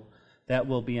temple that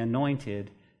will be anointed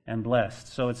and blessed.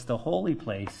 So it's the holy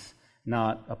place,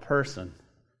 not a person.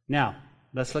 Now,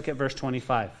 let's look at verse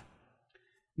 25.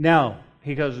 Now,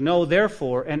 he goes, know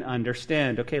therefore and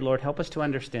understand. Okay, Lord, help us to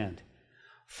understand.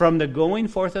 From the going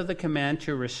forth of the command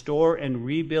to restore and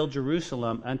rebuild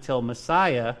Jerusalem until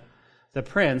Messiah, the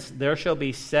Prince, there shall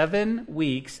be 7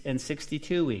 weeks and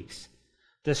 62 weeks.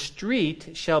 The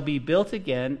street shall be built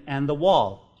again and the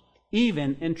wall,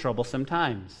 even in troublesome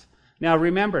times. Now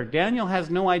remember, Daniel has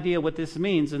no idea what this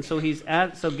means, and so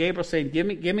Gabriel's saying,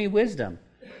 give me wisdom.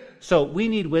 So we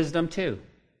need wisdom too.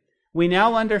 We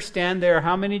now understand there are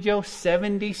how many, Joe?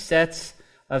 70 sets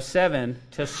of 7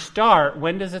 to start.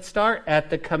 When does it start?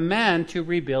 At the command to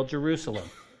rebuild Jerusalem.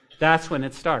 That's when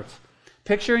it starts.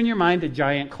 Picture in your mind a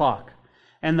giant clock.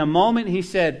 And the moment he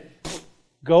said,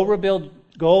 go rebuild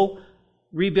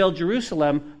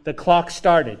Jerusalem, the clock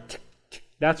started.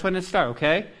 That's when it started,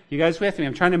 okay? You guys with me?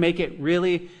 I'm trying to make it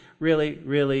really, really,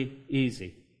 really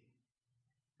easy.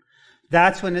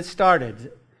 That's when it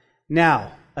started.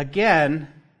 Now, again,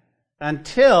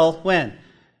 until when?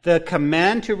 The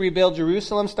command to rebuild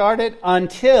Jerusalem started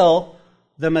until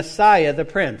the Messiah, the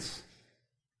Prince.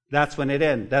 That's when it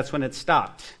ended. That's when it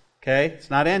stopped. Okay? It's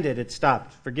not ended, it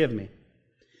stopped. Forgive me.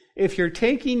 If you're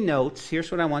taking notes,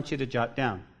 here's what I want you to jot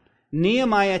down.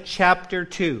 Nehemiah chapter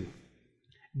 2.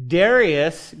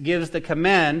 Darius gives the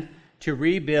command to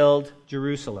rebuild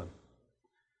Jerusalem.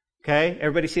 Okay?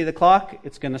 Everybody see the clock?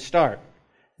 It's going to start.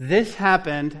 This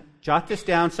happened, jot this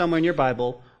down somewhere in your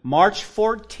Bible, March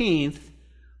 14th,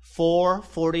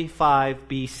 445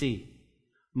 BC.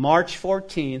 March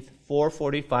 14th,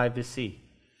 445 BC.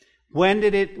 When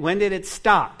did it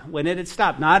stop? When did it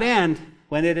stop? Not end.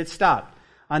 When did it stop?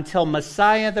 Until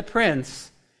Messiah the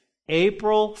Prince,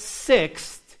 April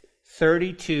 6th,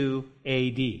 32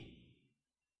 AD.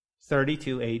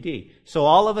 32 AD. So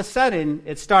all of a sudden,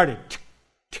 it started.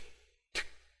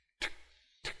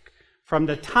 From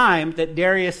the time that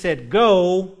Darius said,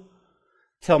 go,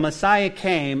 till Messiah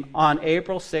came on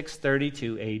April 6,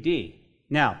 32 AD.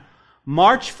 Now,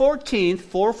 March 14th,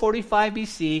 445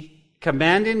 BC,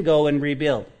 command and go and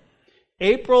rebuild.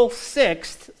 April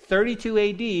 6th, 32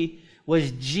 AD,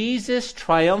 was Jesus'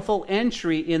 triumphal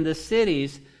entry in the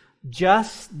cities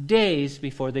just days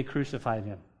before they crucified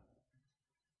him.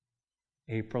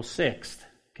 April 6th.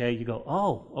 Okay, you go,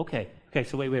 oh, okay. Okay,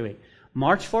 so wait.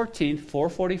 March 14th,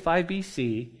 445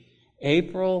 BC,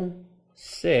 April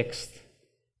 6th,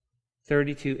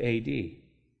 32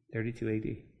 AD. 32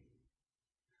 AD.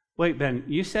 Wait, Ben,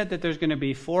 you said that there's going to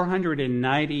be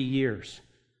 490 years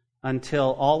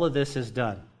until all of this is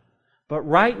done. But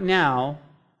right now,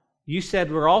 you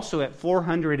said we're also at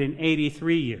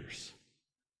 483 years.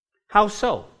 How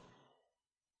so?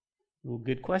 Well,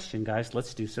 good question, guys.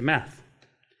 Let's do some math.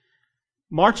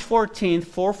 March 14th,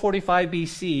 445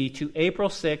 BC to April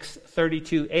 6th,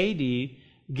 32 AD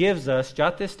gives us,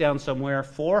 jot this down somewhere,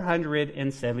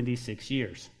 476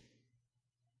 years.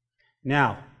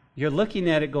 Now, you're looking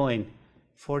at it going,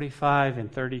 45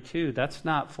 and 32, that's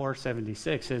not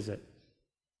 476, is it?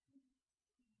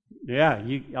 Yeah,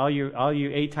 all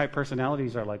you A-type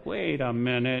personalities are like, wait a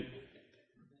minute.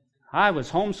 I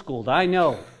was homeschooled, I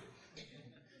know.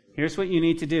 Here's what you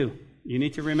need to do. You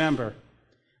need to remember,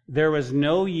 there was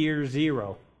no year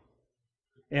zero.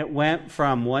 It went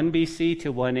from 1 BC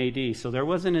to 1 AD. So there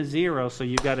wasn't a zero, so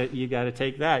you got to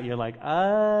take that. You're like,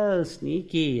 oh,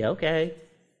 sneaky, okay.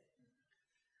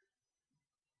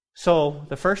 So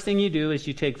the first thing you do is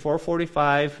you take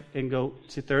 445 and go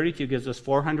to 32, gives us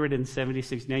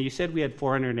 476. Now you said we had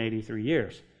 483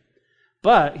 years.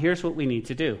 But here's what we need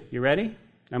to do. You ready?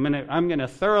 I'm gonna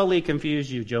thoroughly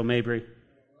confuse you, Joe Mabry.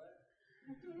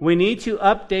 We need to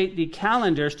update the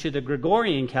calendars to the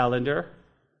Gregorian calendar,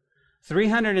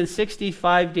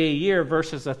 365-day year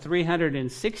versus a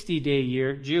 360-day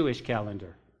year Jewish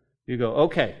calendar. You go,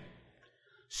 okay.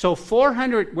 So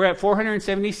we're at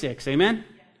 476, amen?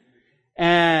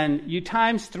 And you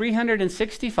times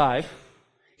 365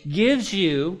 gives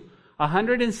you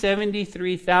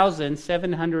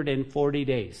 173,740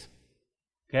 days.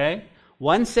 Okay?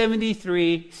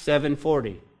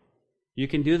 173,740. You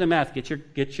can do the math. Get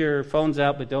your phones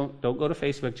out, but don't go to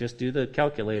Facebook. Just do the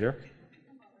calculator.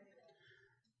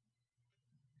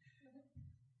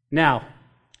 Now,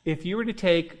 if you were to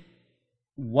take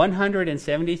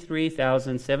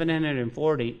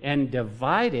 173,740 and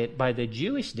divide it by the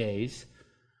Jewish days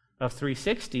of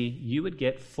 360, you would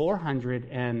get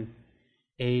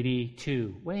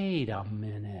 482. Wait a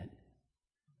minute.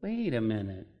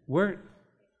 We're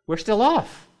still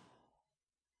off.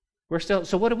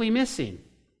 So what are we missing?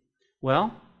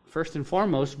 Well, first and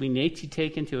foremost, we need to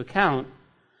take into account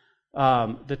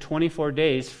the 24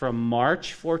 days from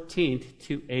March 14th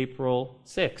to April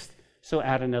 6th. So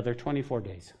add another 24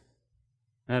 days.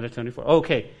 Add a 24.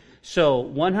 Okay, so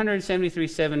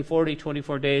 173,740,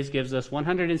 24 days gives us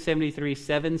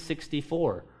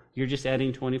 173,764. You're just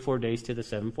adding 24 days to the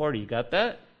 740. You got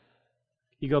that?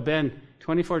 You go, Ben,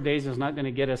 24 days is not going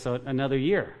to get us another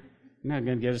year. Not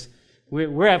going to get us...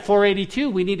 We're at 482.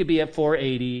 We need to be at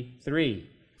 483.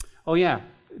 Oh, yeah.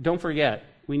 Don't forget,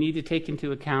 we need to take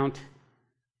into account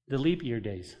the leap year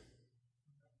days.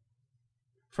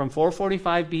 From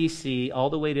 445 BC all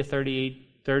the way to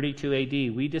 32 AD,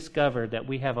 we discovered that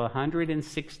we have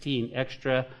 116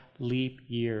 extra leap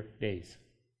year days.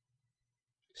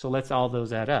 So let's all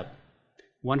those add up.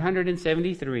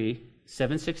 173,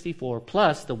 764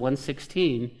 plus the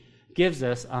 116 gives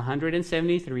us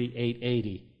 173,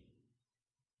 880.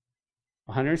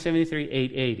 173,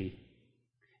 880.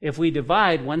 If we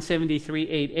divide 173,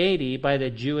 880 by the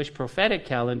Jewish prophetic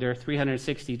calendar,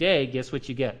 360 day, guess what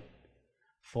you get?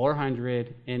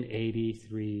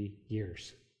 483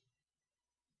 years.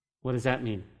 What does that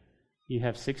mean? You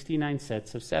have 69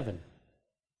 sets of 7.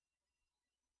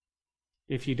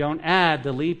 If you don't add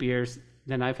the leap years,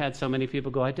 then I've had so many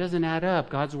people go, it doesn't add up.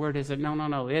 God's word isn't.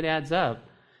 No, it adds up.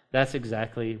 That's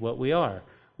exactly what we are.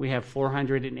 We have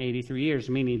 483 years,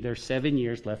 meaning there's 7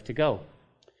 years left to go.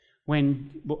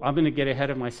 I'm going to get ahead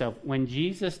of myself. When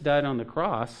Jesus died on the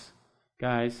cross,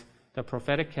 guys, the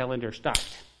prophetic calendar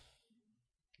stopped.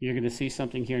 You're going to see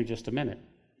something here in just a minute.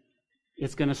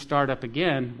 It's going to start up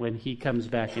again when he comes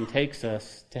back and takes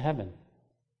us to heaven.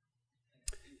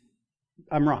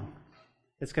 I'm wrong.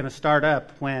 It's going to start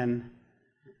up when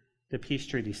the peace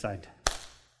treaty signed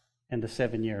and the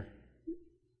 7-year.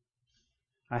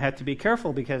 I had to be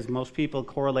careful because most people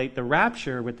correlate the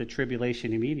rapture with the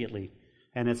tribulation immediately,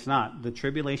 and it's not. The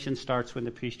tribulation starts when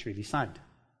the peace treaty signed.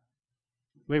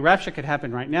 The rapture could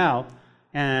happen right now,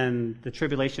 and the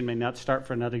tribulation may not start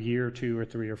for another year or 2 or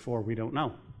 3 or 4. We don't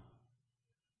know.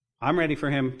 I'm ready for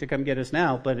him to come get us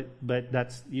now, but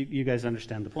that's you guys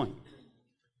understand the point.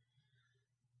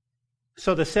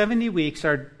 So the 70 weeks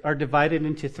are divided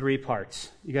into 3 parts.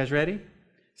 You guys ready?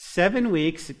 7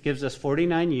 weeks, it gives us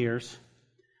 49 years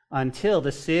until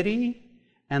the city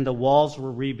and the walls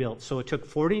were rebuilt. So it took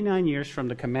 49 years from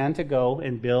the command to go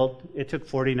and build. It took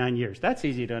 49 years. That's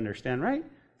easy to understand, right?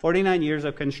 49 years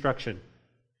of construction.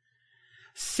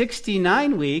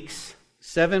 69 weeks,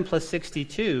 7 plus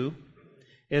 62,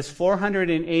 is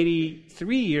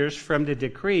 483 years from the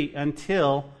decree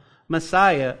until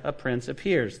Messiah, a prince,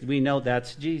 appears. We know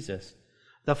that's Jesus.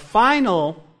 The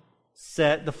final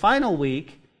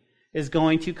week is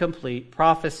going to complete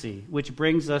prophecy, which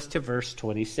brings us to verse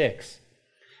 26.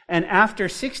 And after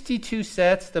 62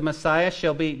 sets, the Messiah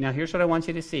shall be... Now here's what I want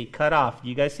you to see. Cut off.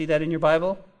 You guys see that in your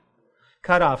Bible?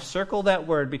 Cut off. Circle that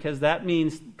word because that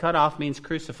means, cut off means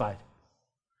crucified.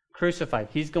 Crucified.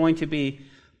 He's going to be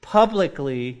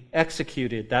publicly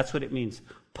executed. That's what it means.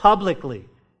 Publicly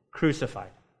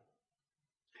crucified.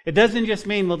 It doesn't just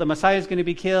mean, well, the Messiah is going to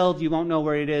be killed, you won't know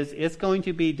where it is. It's going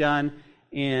to be done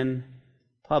in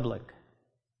public.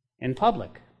 In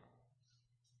public.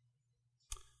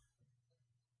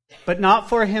 But not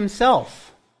for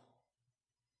himself.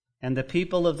 And the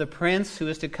people of the prince who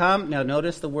is to come, now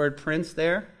notice the word prince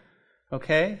there,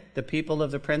 okay? The people of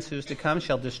the prince who is to come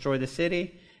shall destroy the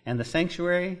city and the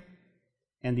sanctuary,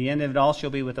 and the end of it all shall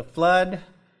be with a flood,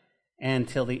 and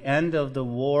till the end of the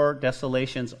war,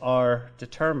 desolations are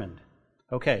determined.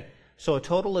 Okay, so a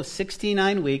total of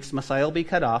 69 weeks, Messiah will be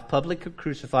cut off, publicly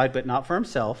crucified, but not for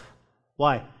himself.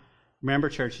 Why? Remember,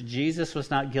 church, Jesus was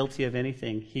not guilty of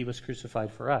anything. He was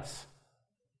crucified for us.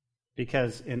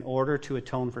 Because in order to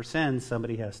atone for sins,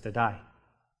 somebody has to die.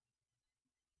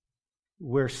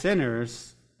 We're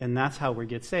sinners, and that's how we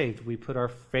get saved. We put our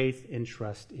faith and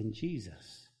trust in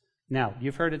Jesus. Now,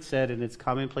 you've heard it said, and it's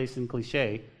commonplace and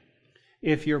cliche,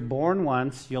 if you're born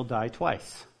once, you'll die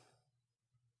twice.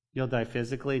 You'll die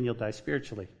physically and you'll die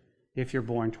spiritually. If you're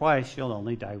born twice, you'll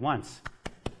only die once,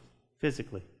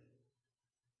 physically.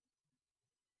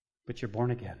 But you're born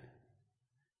again.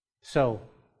 So,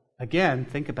 again,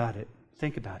 think about it.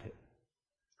 Think about it.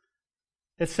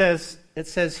 It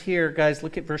says here, guys,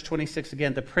 look at verse 26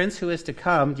 again. The prince who is to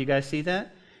come, do you guys see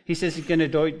that? He says he's going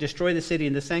to destroy the city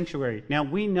and the sanctuary. Now,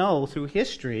 we know through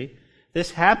history,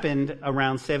 this happened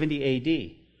around 70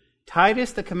 A.D.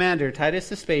 Titus the commander, Titus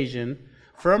Vespasian,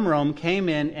 from Rome, came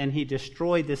in and he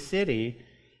destroyed the city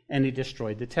and he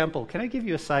destroyed the temple. Can I give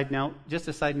you a side note? Just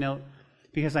a side note,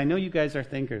 because I know you guys are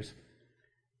thinkers.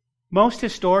 Most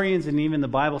historians and even the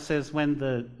Bible says when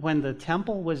the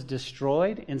temple was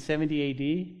destroyed in 70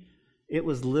 A.D., it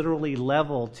was literally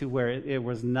leveled to where it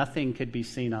was nothing could be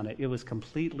seen on it. It was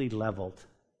completely leveled.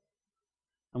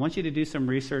 I want you to do some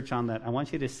research on that. I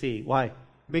want you to see. Why?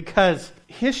 Because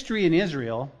history in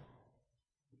Israel,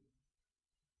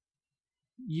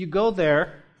 you go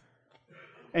there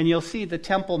and you'll see the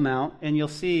Temple Mount and you'll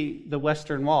see the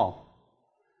Western Wall.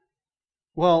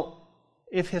 Well,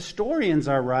 if historians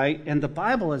are right and the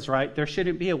Bible is right, there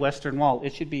shouldn't be a Western Wall.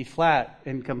 It should be flat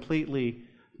and completely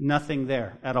nothing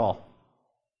there at all.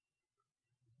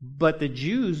 But the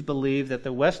Jews believe that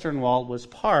the Western Wall was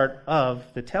part of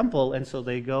the temple, and so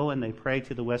they go and they pray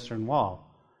to the Western Wall.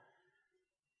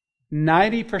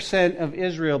 90% of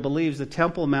Israel believes the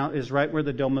Temple Mount is right where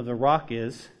the Dome of the Rock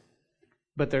is,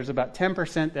 but there's about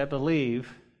 10% that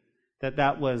believe that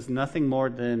that was nothing more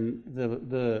than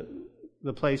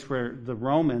the place where the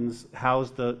Romans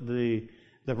housed the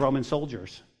Roman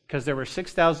soldiers. Because there were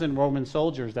 6,000 Roman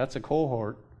soldiers, that's a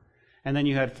cohort, and then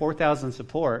you had 4,000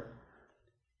 support.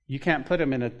 You can't put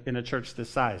them in a church this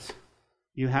size.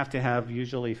 You have to have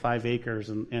usually 5 acres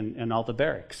and all the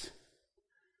barracks.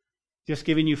 Just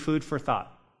giving you food for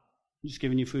thought. Just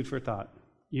giving you food for thought.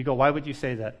 You go, why would you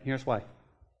say that? Here's why.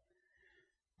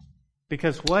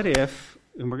 Because what if,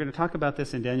 and we're going to talk about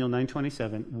this in Daniel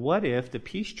 9:27, what if the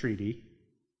peace treaty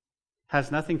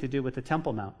has nothing to do with the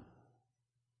Temple Mount?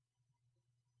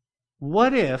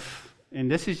 What if, and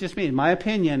this is just me, in my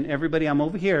opinion, everybody, I'm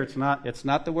over here, it's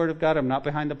not the Word of God, I'm not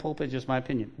behind the pulpit, just my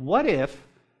opinion. What if,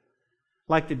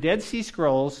 like the Dead Sea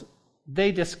Scrolls,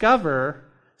 they discover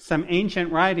some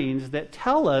ancient writings that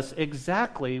tell us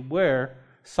exactly where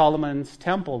Solomon's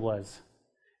temple was,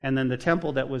 and then the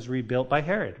temple that was rebuilt by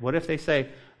Herod? What if they say,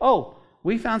 oh,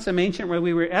 we found some ancient, where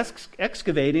we were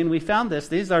excavating, we found this,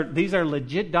 these are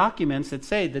legit documents that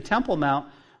say the Temple Mount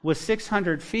was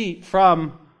 600 feet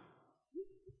from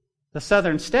the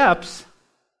southern steps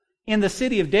in the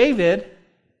city of David.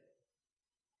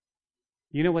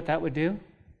 You know what that would do?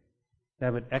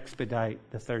 That would expedite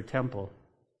the third temple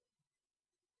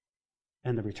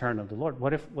and the return of the Lord.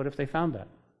 What if they found that?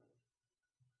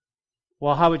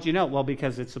 Well, how would you know? Well,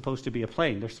 because it's supposed to be a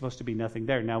plain. There's supposed to be nothing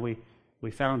there. Now we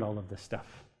found all of this stuff.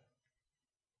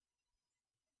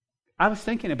 I was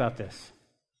thinking about this.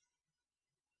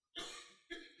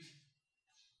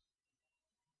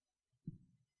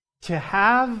 To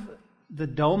have the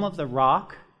Dome of the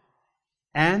Rock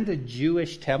and a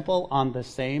Jewish temple on the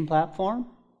same platform,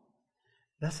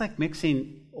 that's like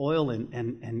mixing oil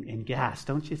and gas,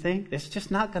 don't you think? It's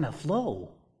just not going to flow.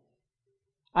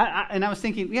 And I was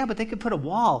thinking, yeah, but they could put a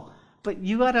wall. But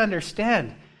you got to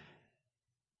understand,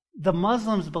 the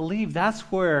Muslims believe that's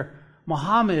where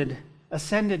Muhammad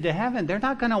ascended to heaven. They're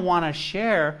not going to want to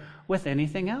share with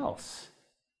anything else.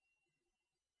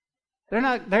 They're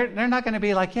not going to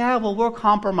be like, yeah, well, we'll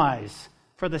compromise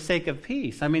for the sake of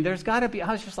peace. I mean, there's got to be,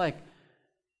 I was just like,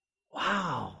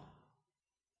 Wow.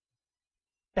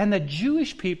 And the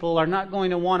Jewish people are not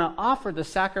going to want to offer the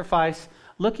sacrifice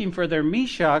looking for their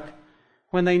Meshach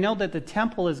when they know that the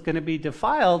temple is going to be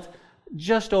defiled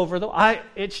just over the...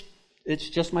 It's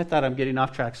just my thought. I'm getting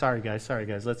off track. Sorry, guys.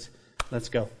 Let's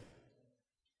go.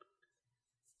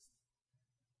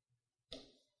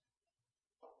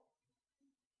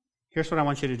 Here's what I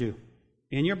want you to do.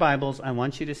 In your Bibles, I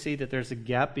want you to see that there's a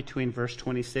gap between verse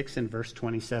 26 and verse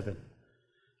 27.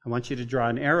 I want you to draw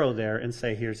an arrow there and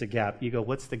say, here's a gap. You go,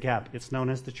 what's the gap? It's known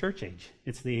as the church age.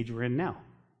 It's the age we're in now.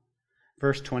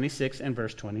 Verse 26 and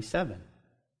verse 27.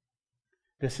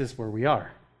 This is where we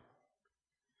are.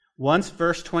 Once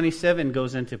verse 27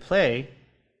 goes into play,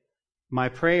 my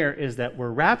prayer is that we're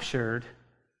raptured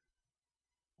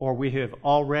or we have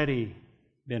already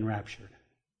been raptured.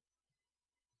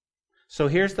 So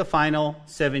here's the final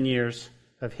 7 years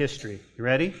of history. You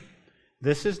ready?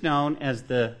 This is known as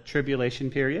the tribulation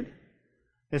period.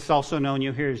 It's also known,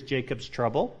 you hear, as Jacob's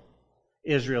trouble,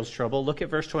 Israel's trouble. Look at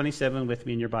verse 27 with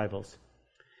me in your Bibles.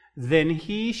 Then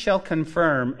he shall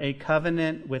confirm a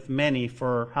covenant with many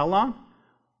for how long?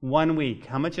 1 week.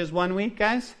 How much is 1 week,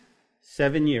 guys?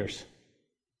 7 years.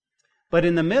 But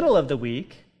in the middle of the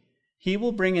week, he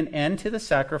will bring an end to the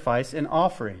sacrifice and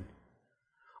offering.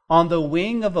 On the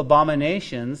wing of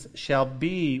abominations shall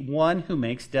be one who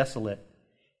makes desolate,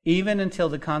 even until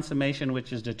the consummation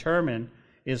which is determined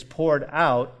is poured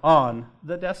out on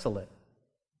the desolate.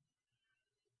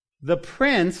 The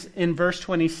prince in verse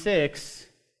 26,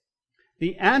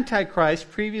 the Antichrist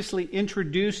previously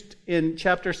introduced in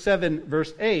chapter 7,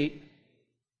 verse 8,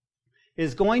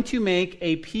 is going to make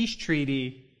a peace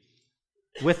treaty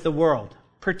with the world,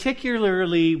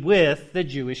 particularly with the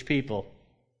Jewish people.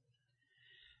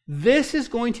 This is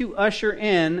going to usher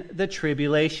in the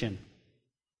tribulation.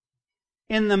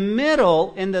 In the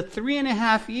middle, in the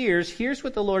 3.5 years, here's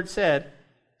what the Lord said.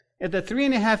 At the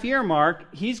 3.5 year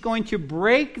mark, he's going to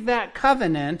break that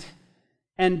covenant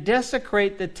and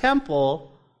desecrate the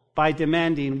temple by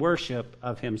demanding worship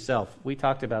of himself. We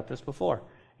talked about this before.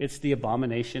 It's the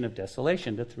abomination of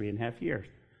desolation, the 3.5 years.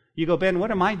 You go, Ben,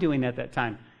 what am I doing at that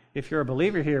time? If you're a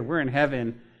believer here, we're in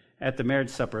heaven at the marriage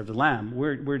supper of the Lamb.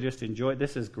 We're just enjoying,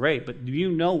 this is great, but do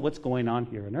you know what's going on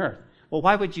here on earth? Well,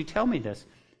 why would you tell me this?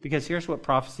 Because here's what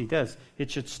prophecy does. It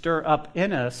should stir up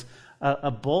in us a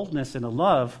boldness and a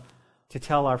love to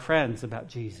tell our friends about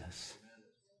Jesus.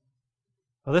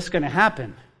 Well, this is going to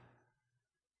happen.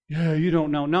 Yeah, you don't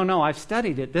know. No, I've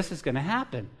studied it. This is going to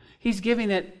happen. He's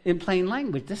giving it in plain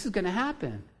language. This is going to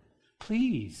happen.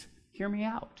 Please, hear me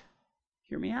out.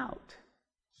 Hear me out.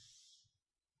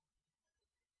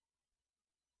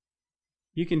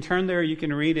 You can turn there, you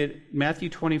can read it. Matthew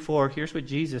 24, here's what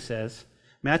Jesus says.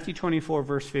 Matthew 24,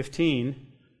 verse 15.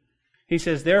 He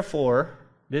says, therefore,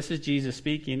 this is Jesus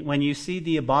speaking, when you see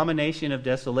the abomination of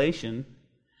desolation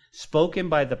spoken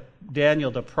by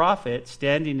Daniel the prophet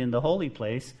standing in the holy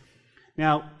place.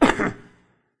 Now,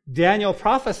 Daniel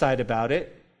prophesied about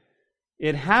it.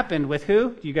 It happened with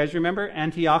who? Do you guys remember?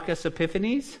 Antiochus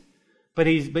Epiphanes? But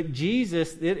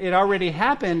Jesus, it already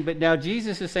happened, but now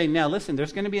Jesus is saying, now listen,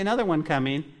 there's going to be another one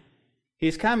coming.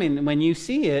 He's coming. When you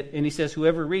see it, and he says,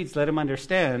 whoever reads, let him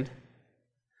understand.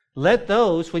 Let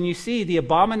those, when you see the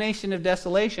abomination of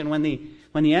desolation, when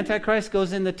the Antichrist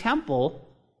goes in the temple,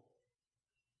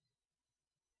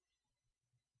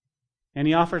 and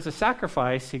he offers a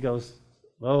sacrifice, he goes,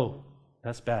 oh,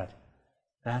 that's bad.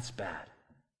 That's bad.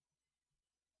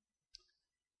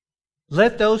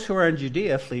 Let those who are in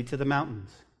Judea flee to the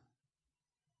mountains.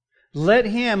 Let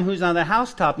him who's on the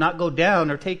housetop not go down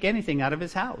or take anything out of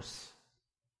his house.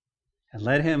 And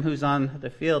let him who's on the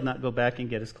field not go back and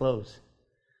get his clothes.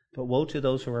 But woe to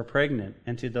those who are pregnant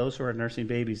and to those who are nursing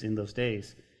babies in those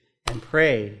days. And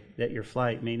pray that your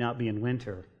flight may not be in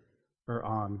winter or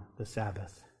on the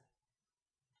Sabbath.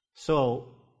 So,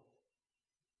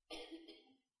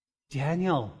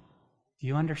 Daniel, do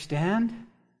you understand?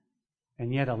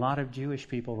 And yet a lot of Jewish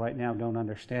people right now don't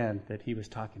understand that he was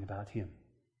talking about him.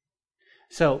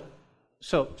 So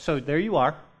there you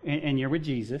are, and you're with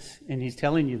Jesus, and he's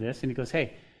telling you this, and he goes,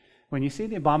 hey, when you see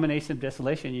the abomination of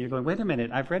desolation, you're going, wait a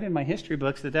minute, I've read in my history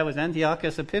books that was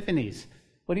Antiochus Epiphanes.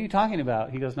 What are you talking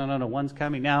about? He goes, no, one's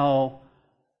coming. No.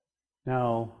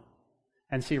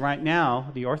 And see, right now,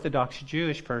 the Orthodox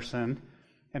Jewish person,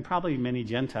 and probably many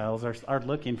Gentiles, are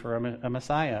looking for a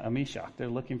Messiah, a Meshach. They're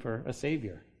looking for a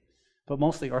Savior. But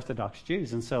mostly Orthodox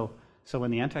Jews. And so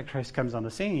when the Antichrist comes on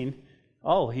the scene,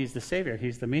 oh, he's the Savior,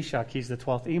 he's the Meshach, he's the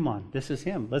 12th Imam. This is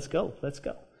him. Let's go.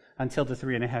 Until the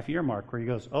 3.5 year mark where he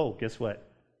goes, oh, guess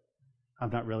what?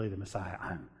 I'm not really the Messiah.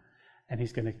 And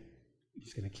he's going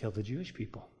to kill the Jewish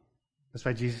people. That's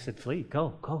why Jesus said, flee,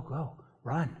 go,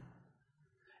 run.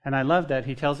 And I love that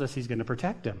he tells us he's going to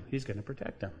protect them. He's going to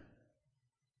protect them.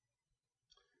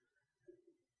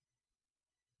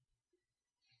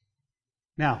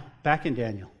 Now, back in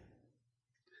Daniel.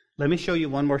 Let me show you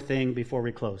one more thing before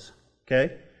we close.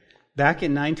 Okay? Back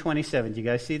in 9:27, do you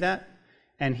guys see that?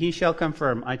 And he shall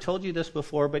confirm. I told you this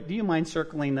before, but do you mind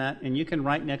circling that? And you can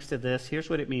write next to this. Here's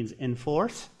what it means.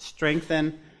 Enforce,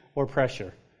 strengthen, or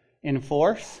pressure.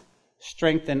 Enforce,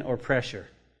 strengthen, or pressure.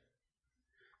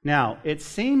 Now, it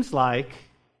seems like,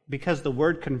 because the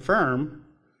word confirm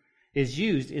is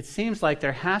used, it seems like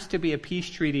there has to be a peace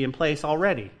treaty in place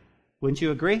already. Wouldn't you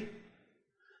agree?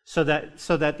 So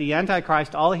that the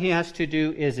Antichrist, all he has to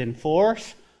do is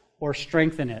enforce or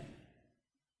strengthen it.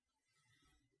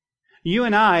 You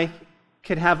and I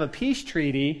could have a peace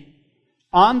treaty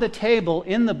on the table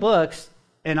in the books,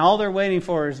 and all they're waiting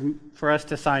for is for us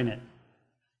to sign it.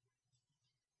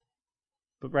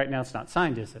 But right now it's not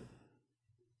signed, is it?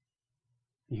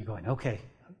 And you're going, okay,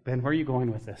 Ben, where are you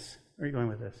going with this? Where are you going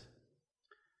with this?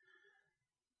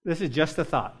 This is just a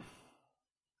thought.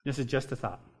 This is just a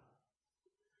thought.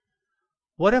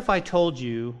 What if I told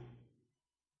you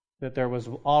that there was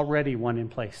already one in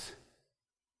place?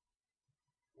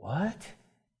 What?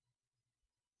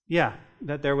 Yeah,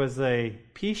 that there was a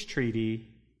peace treaty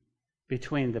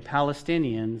between the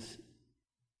Palestinians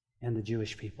and the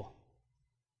Jewish people.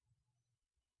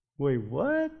 Wait,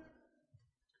 what?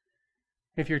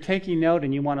 If you're taking note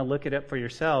and you want to look it up for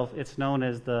yourself, it's known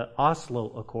as the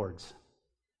Oslo Accords.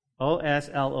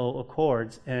 OSLO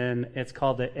Accords, and it's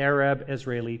called the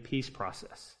Arab-Israeli Peace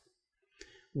Process.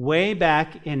 Way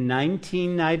back in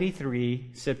 1993,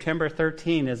 September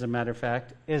 13, as a matter of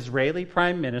fact, Israeli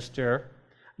Prime Minister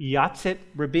Yitzhak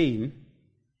Rabin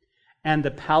and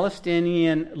the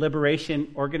Palestinian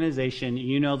Liberation Organization,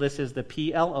 you know this is the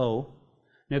PLO,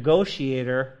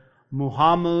 negotiator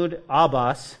Mahmoud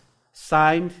Abbas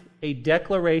signed a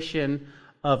declaration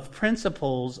of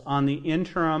principles on the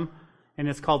interim, and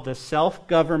it's called the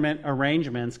Self-Government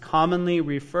Arrangements, commonly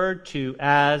referred to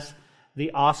as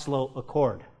the Oslo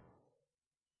Accord.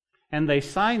 And they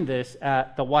signed this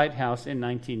at the White House in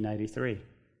 1993.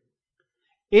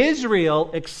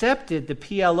 Israel accepted the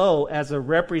PLO as a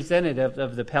representative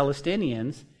of the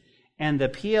Palestinians, and the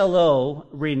PLO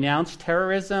renounced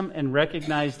terrorism and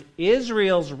recognized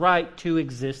Israel's right to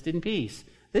exist in peace.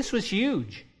 This was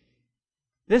huge.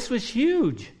 This was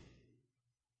huge.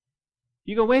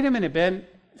 You go, wait a minute, Ben.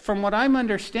 From what I'm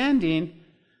understanding,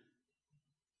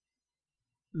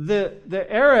 the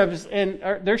Arabs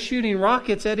they're shooting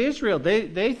rockets at Israel.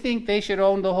 They think they should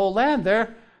own the whole land.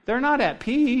 They're not at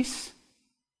peace.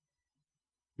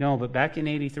 No, but back in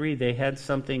 83, they had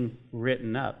something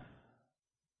written up.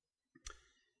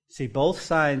 See, both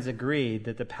sides agreed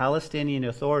that the Palestinian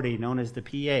Authority, known as the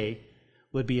PA,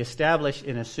 would be established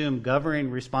and assume governing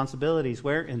responsibilities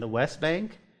where? In the West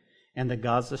Bank and the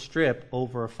Gaza Strip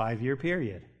over a 5-year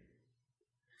period.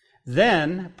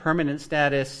 Then, permanent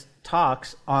status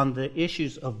talks on the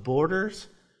issues of borders,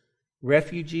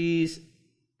 refugees,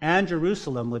 and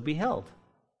Jerusalem would be held.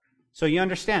 So you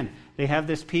understand, they have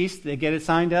this peace, they get it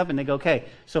signed up, and they go, okay,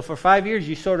 so for 5 years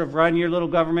you sort of run your little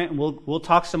government, and we'll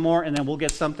talk some more, and then we'll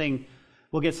get something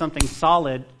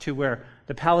solid to where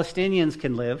the Palestinians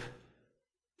can live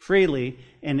freely,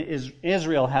 and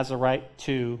Israel has a right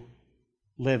to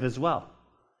live as well.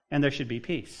 And there should be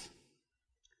peace.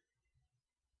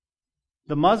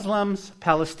 The Muslims,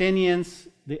 Palestinians,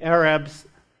 the Arabs,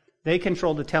 they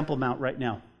control the Temple Mount right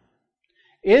now.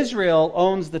 Israel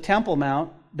owns the Temple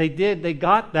Mount. They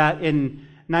got that in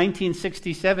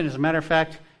 1967. As a matter of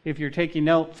fact, if you're taking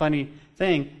note, funny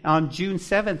thing, on June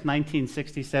 7th,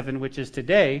 1967, which is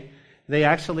today, they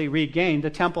actually regained the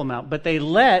Temple Mount. But they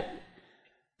let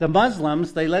the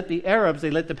Muslims, they let the Arabs,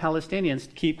 they let the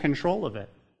Palestinians keep control of it.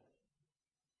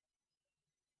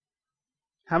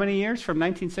 How many years from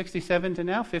 1967 to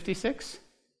now? 56?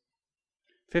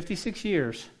 56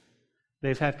 years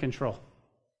they've had control.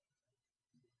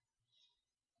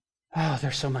 Oh,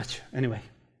 there's so much. Anyway.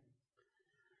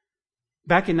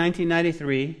 Back in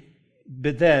 1993,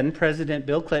 but then President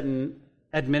Bill Clinton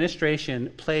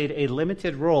administration played a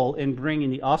limited role in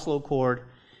bringing the Oslo Accord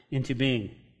into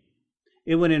being.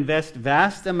 It would invest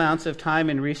vast amounts of time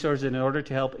and resources in order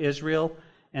to help Israel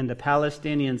and the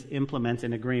Palestinians implement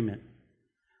an agreement.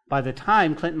 By the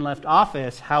time Clinton left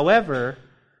office, however,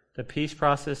 the peace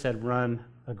process had run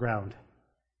aground,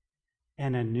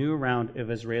 and a new round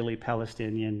of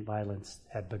Israeli-Palestinian violence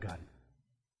had begun.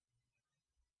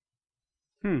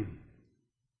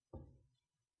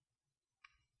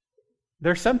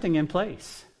 There's something in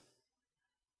place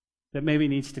that maybe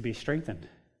needs to be strengthened.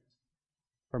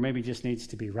 Or maybe just needs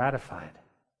to be ratified.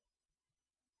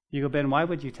 You go, Ben, why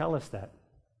would you tell us that?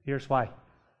 Here's why.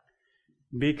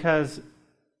 Because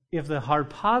if the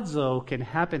harpazo can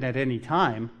happen at any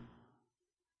time,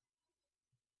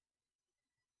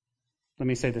 let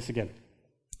me say this again.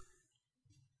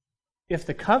 If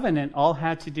the covenant all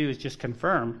had to do is just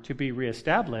confirm to be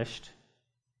reestablished,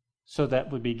 so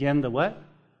that would begin the what?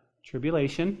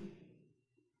 Tribulation.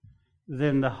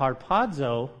 Then the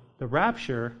harpazo, the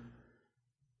rapture,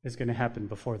 is going to happen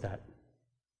before that.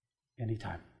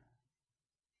 Anytime.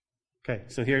 Okay,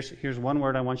 so here's one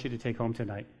word I want you to take home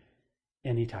tonight.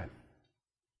 Anytime.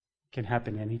 It can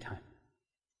happen anytime.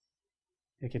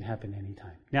 It can happen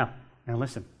anytime. Now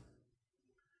listen.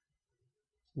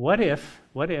 What if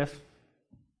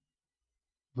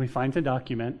we find a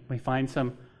document, we find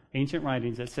some ancient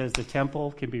writings that says the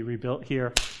temple can be rebuilt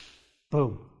here.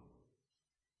 Boom.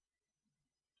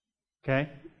 Okay?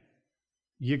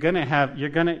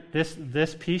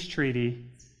 This peace treaty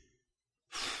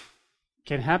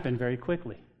can happen very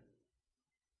quickly.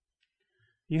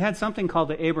 You had something called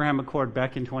the Abraham Accord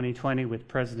back in 2020 with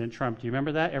President Trump. Do you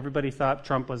remember that? Everybody thought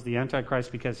Trump was the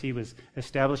Antichrist because he was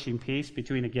establishing peace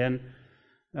between, again,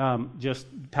 just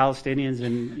Palestinians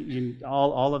and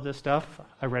all of this stuff.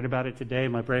 I read about it today.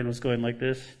 My brain was going like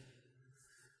this.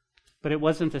 But it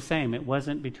wasn't the same. It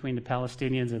wasn't between the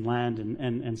Palestinians and land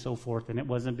and so forth. And it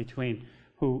wasn't between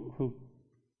who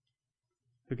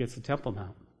gets the Temple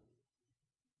Mount.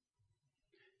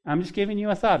 I'm just giving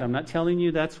you a thought. I'm not telling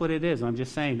you that's what it is. I'm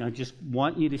just saying, I just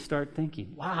want you to start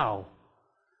thinking, wow,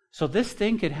 so this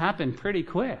thing could happen pretty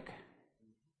quick.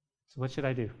 So what should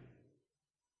I do?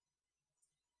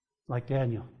 Like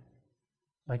Daniel,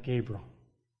 like Gabriel,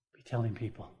 be telling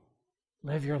people,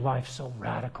 live your life so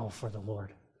radical for the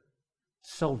Lord.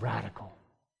 So radical.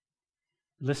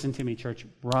 Listen to me, church.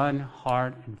 Run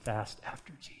hard and fast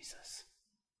after Jesus.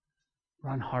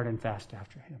 Run hard and fast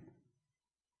after him.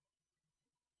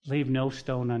 Leave no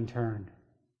stone unturned.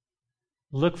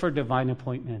 Look for divine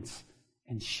appointments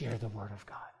and share the word of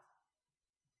God.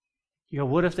 You go,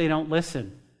 what if they don't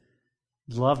listen?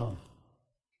 Love them.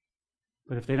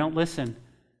 But if they don't listen,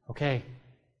 okay,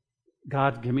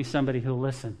 God, give me somebody who'll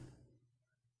listen.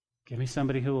 Give me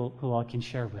somebody who I can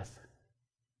share with.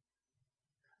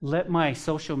 Let my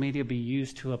social media be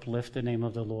used to uplift the name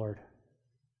of the Lord.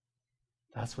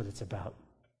 That's what it's about.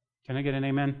 Can I get an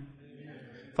amen? Amen.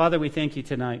 Father, we thank you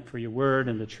tonight for your word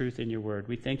and the truth in your word.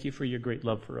 We thank you for your great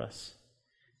love for us.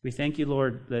 We thank you,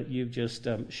 Lord, that you've just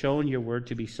shown your word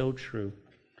to be so true.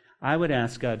 I would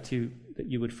ask, God, that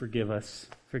you would forgive us.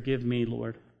 Forgive me,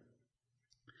 Lord.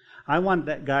 I want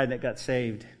that guy that got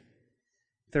saved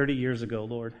 30 years ago,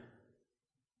 Lord.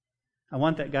 I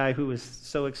want that guy who was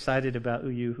so excited about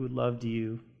you, who loved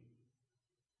you.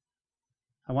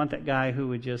 I want that guy who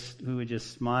would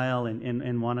just smile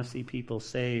and want to see people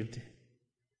saved,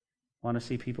 want to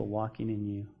see people walking in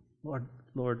you.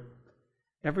 Lord,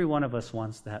 every one of us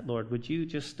wants that. Lord, would you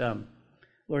just,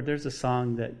 Lord, there's a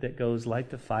song that goes, light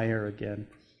the fire again.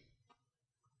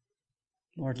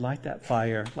 Lord, light that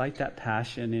fire, light that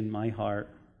passion in my heart.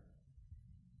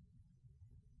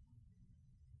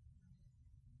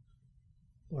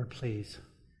 Lord, please.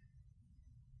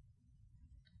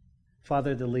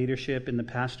 Father, the leadership and the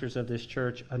pastors of this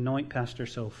church, anoint Pastor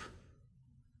Soph.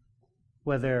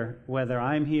 Whether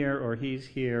I'm here or he's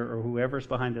here or whoever's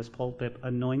behind this pulpit,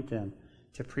 anoint them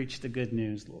to preach the good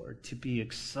news, Lord, to be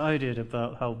excited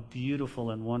about how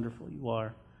beautiful and wonderful you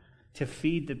are, to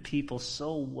feed the people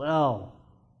so well.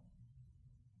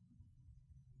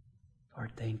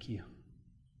 Lord, thank you.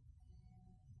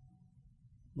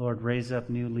 Lord, raise up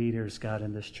new leaders, God,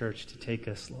 in this church to take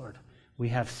us, Lord. We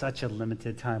have such a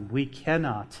limited time. We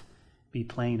cannot be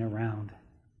playing around.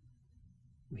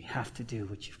 We have to do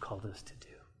what you've called us to do.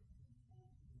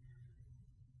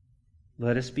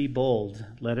 Let us be bold.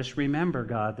 Let us remember,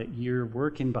 God, that you're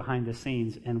working behind the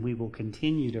scenes, and we will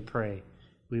continue to pray.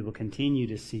 We will continue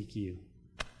to seek you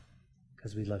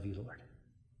because we love you, Lord.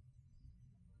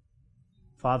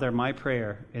 Father, my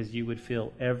prayer is you would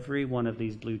fill every one of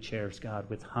these blue chairs, God,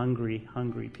 with hungry,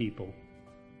 hungry people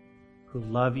who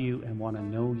love you and want to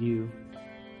know you.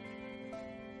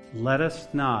 Let us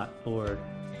not, Lord,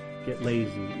 get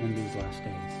lazy in these last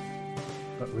days,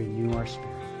 but renew our spirit.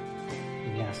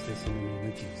 We ask this in the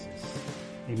name of Jesus.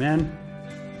 Amen.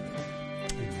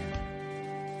 Amen.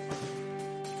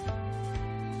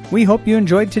 We hope you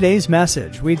enjoyed today's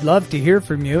message. We'd love to hear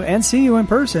from you and see you in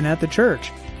person at the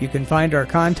church. You can find our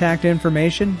contact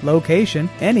information,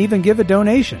 location, and even give a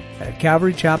donation at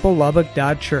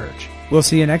calvarychapellubbock.church. We'll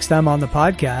see you next time on the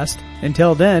podcast.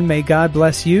 Until then, may God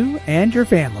bless you and your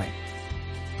family.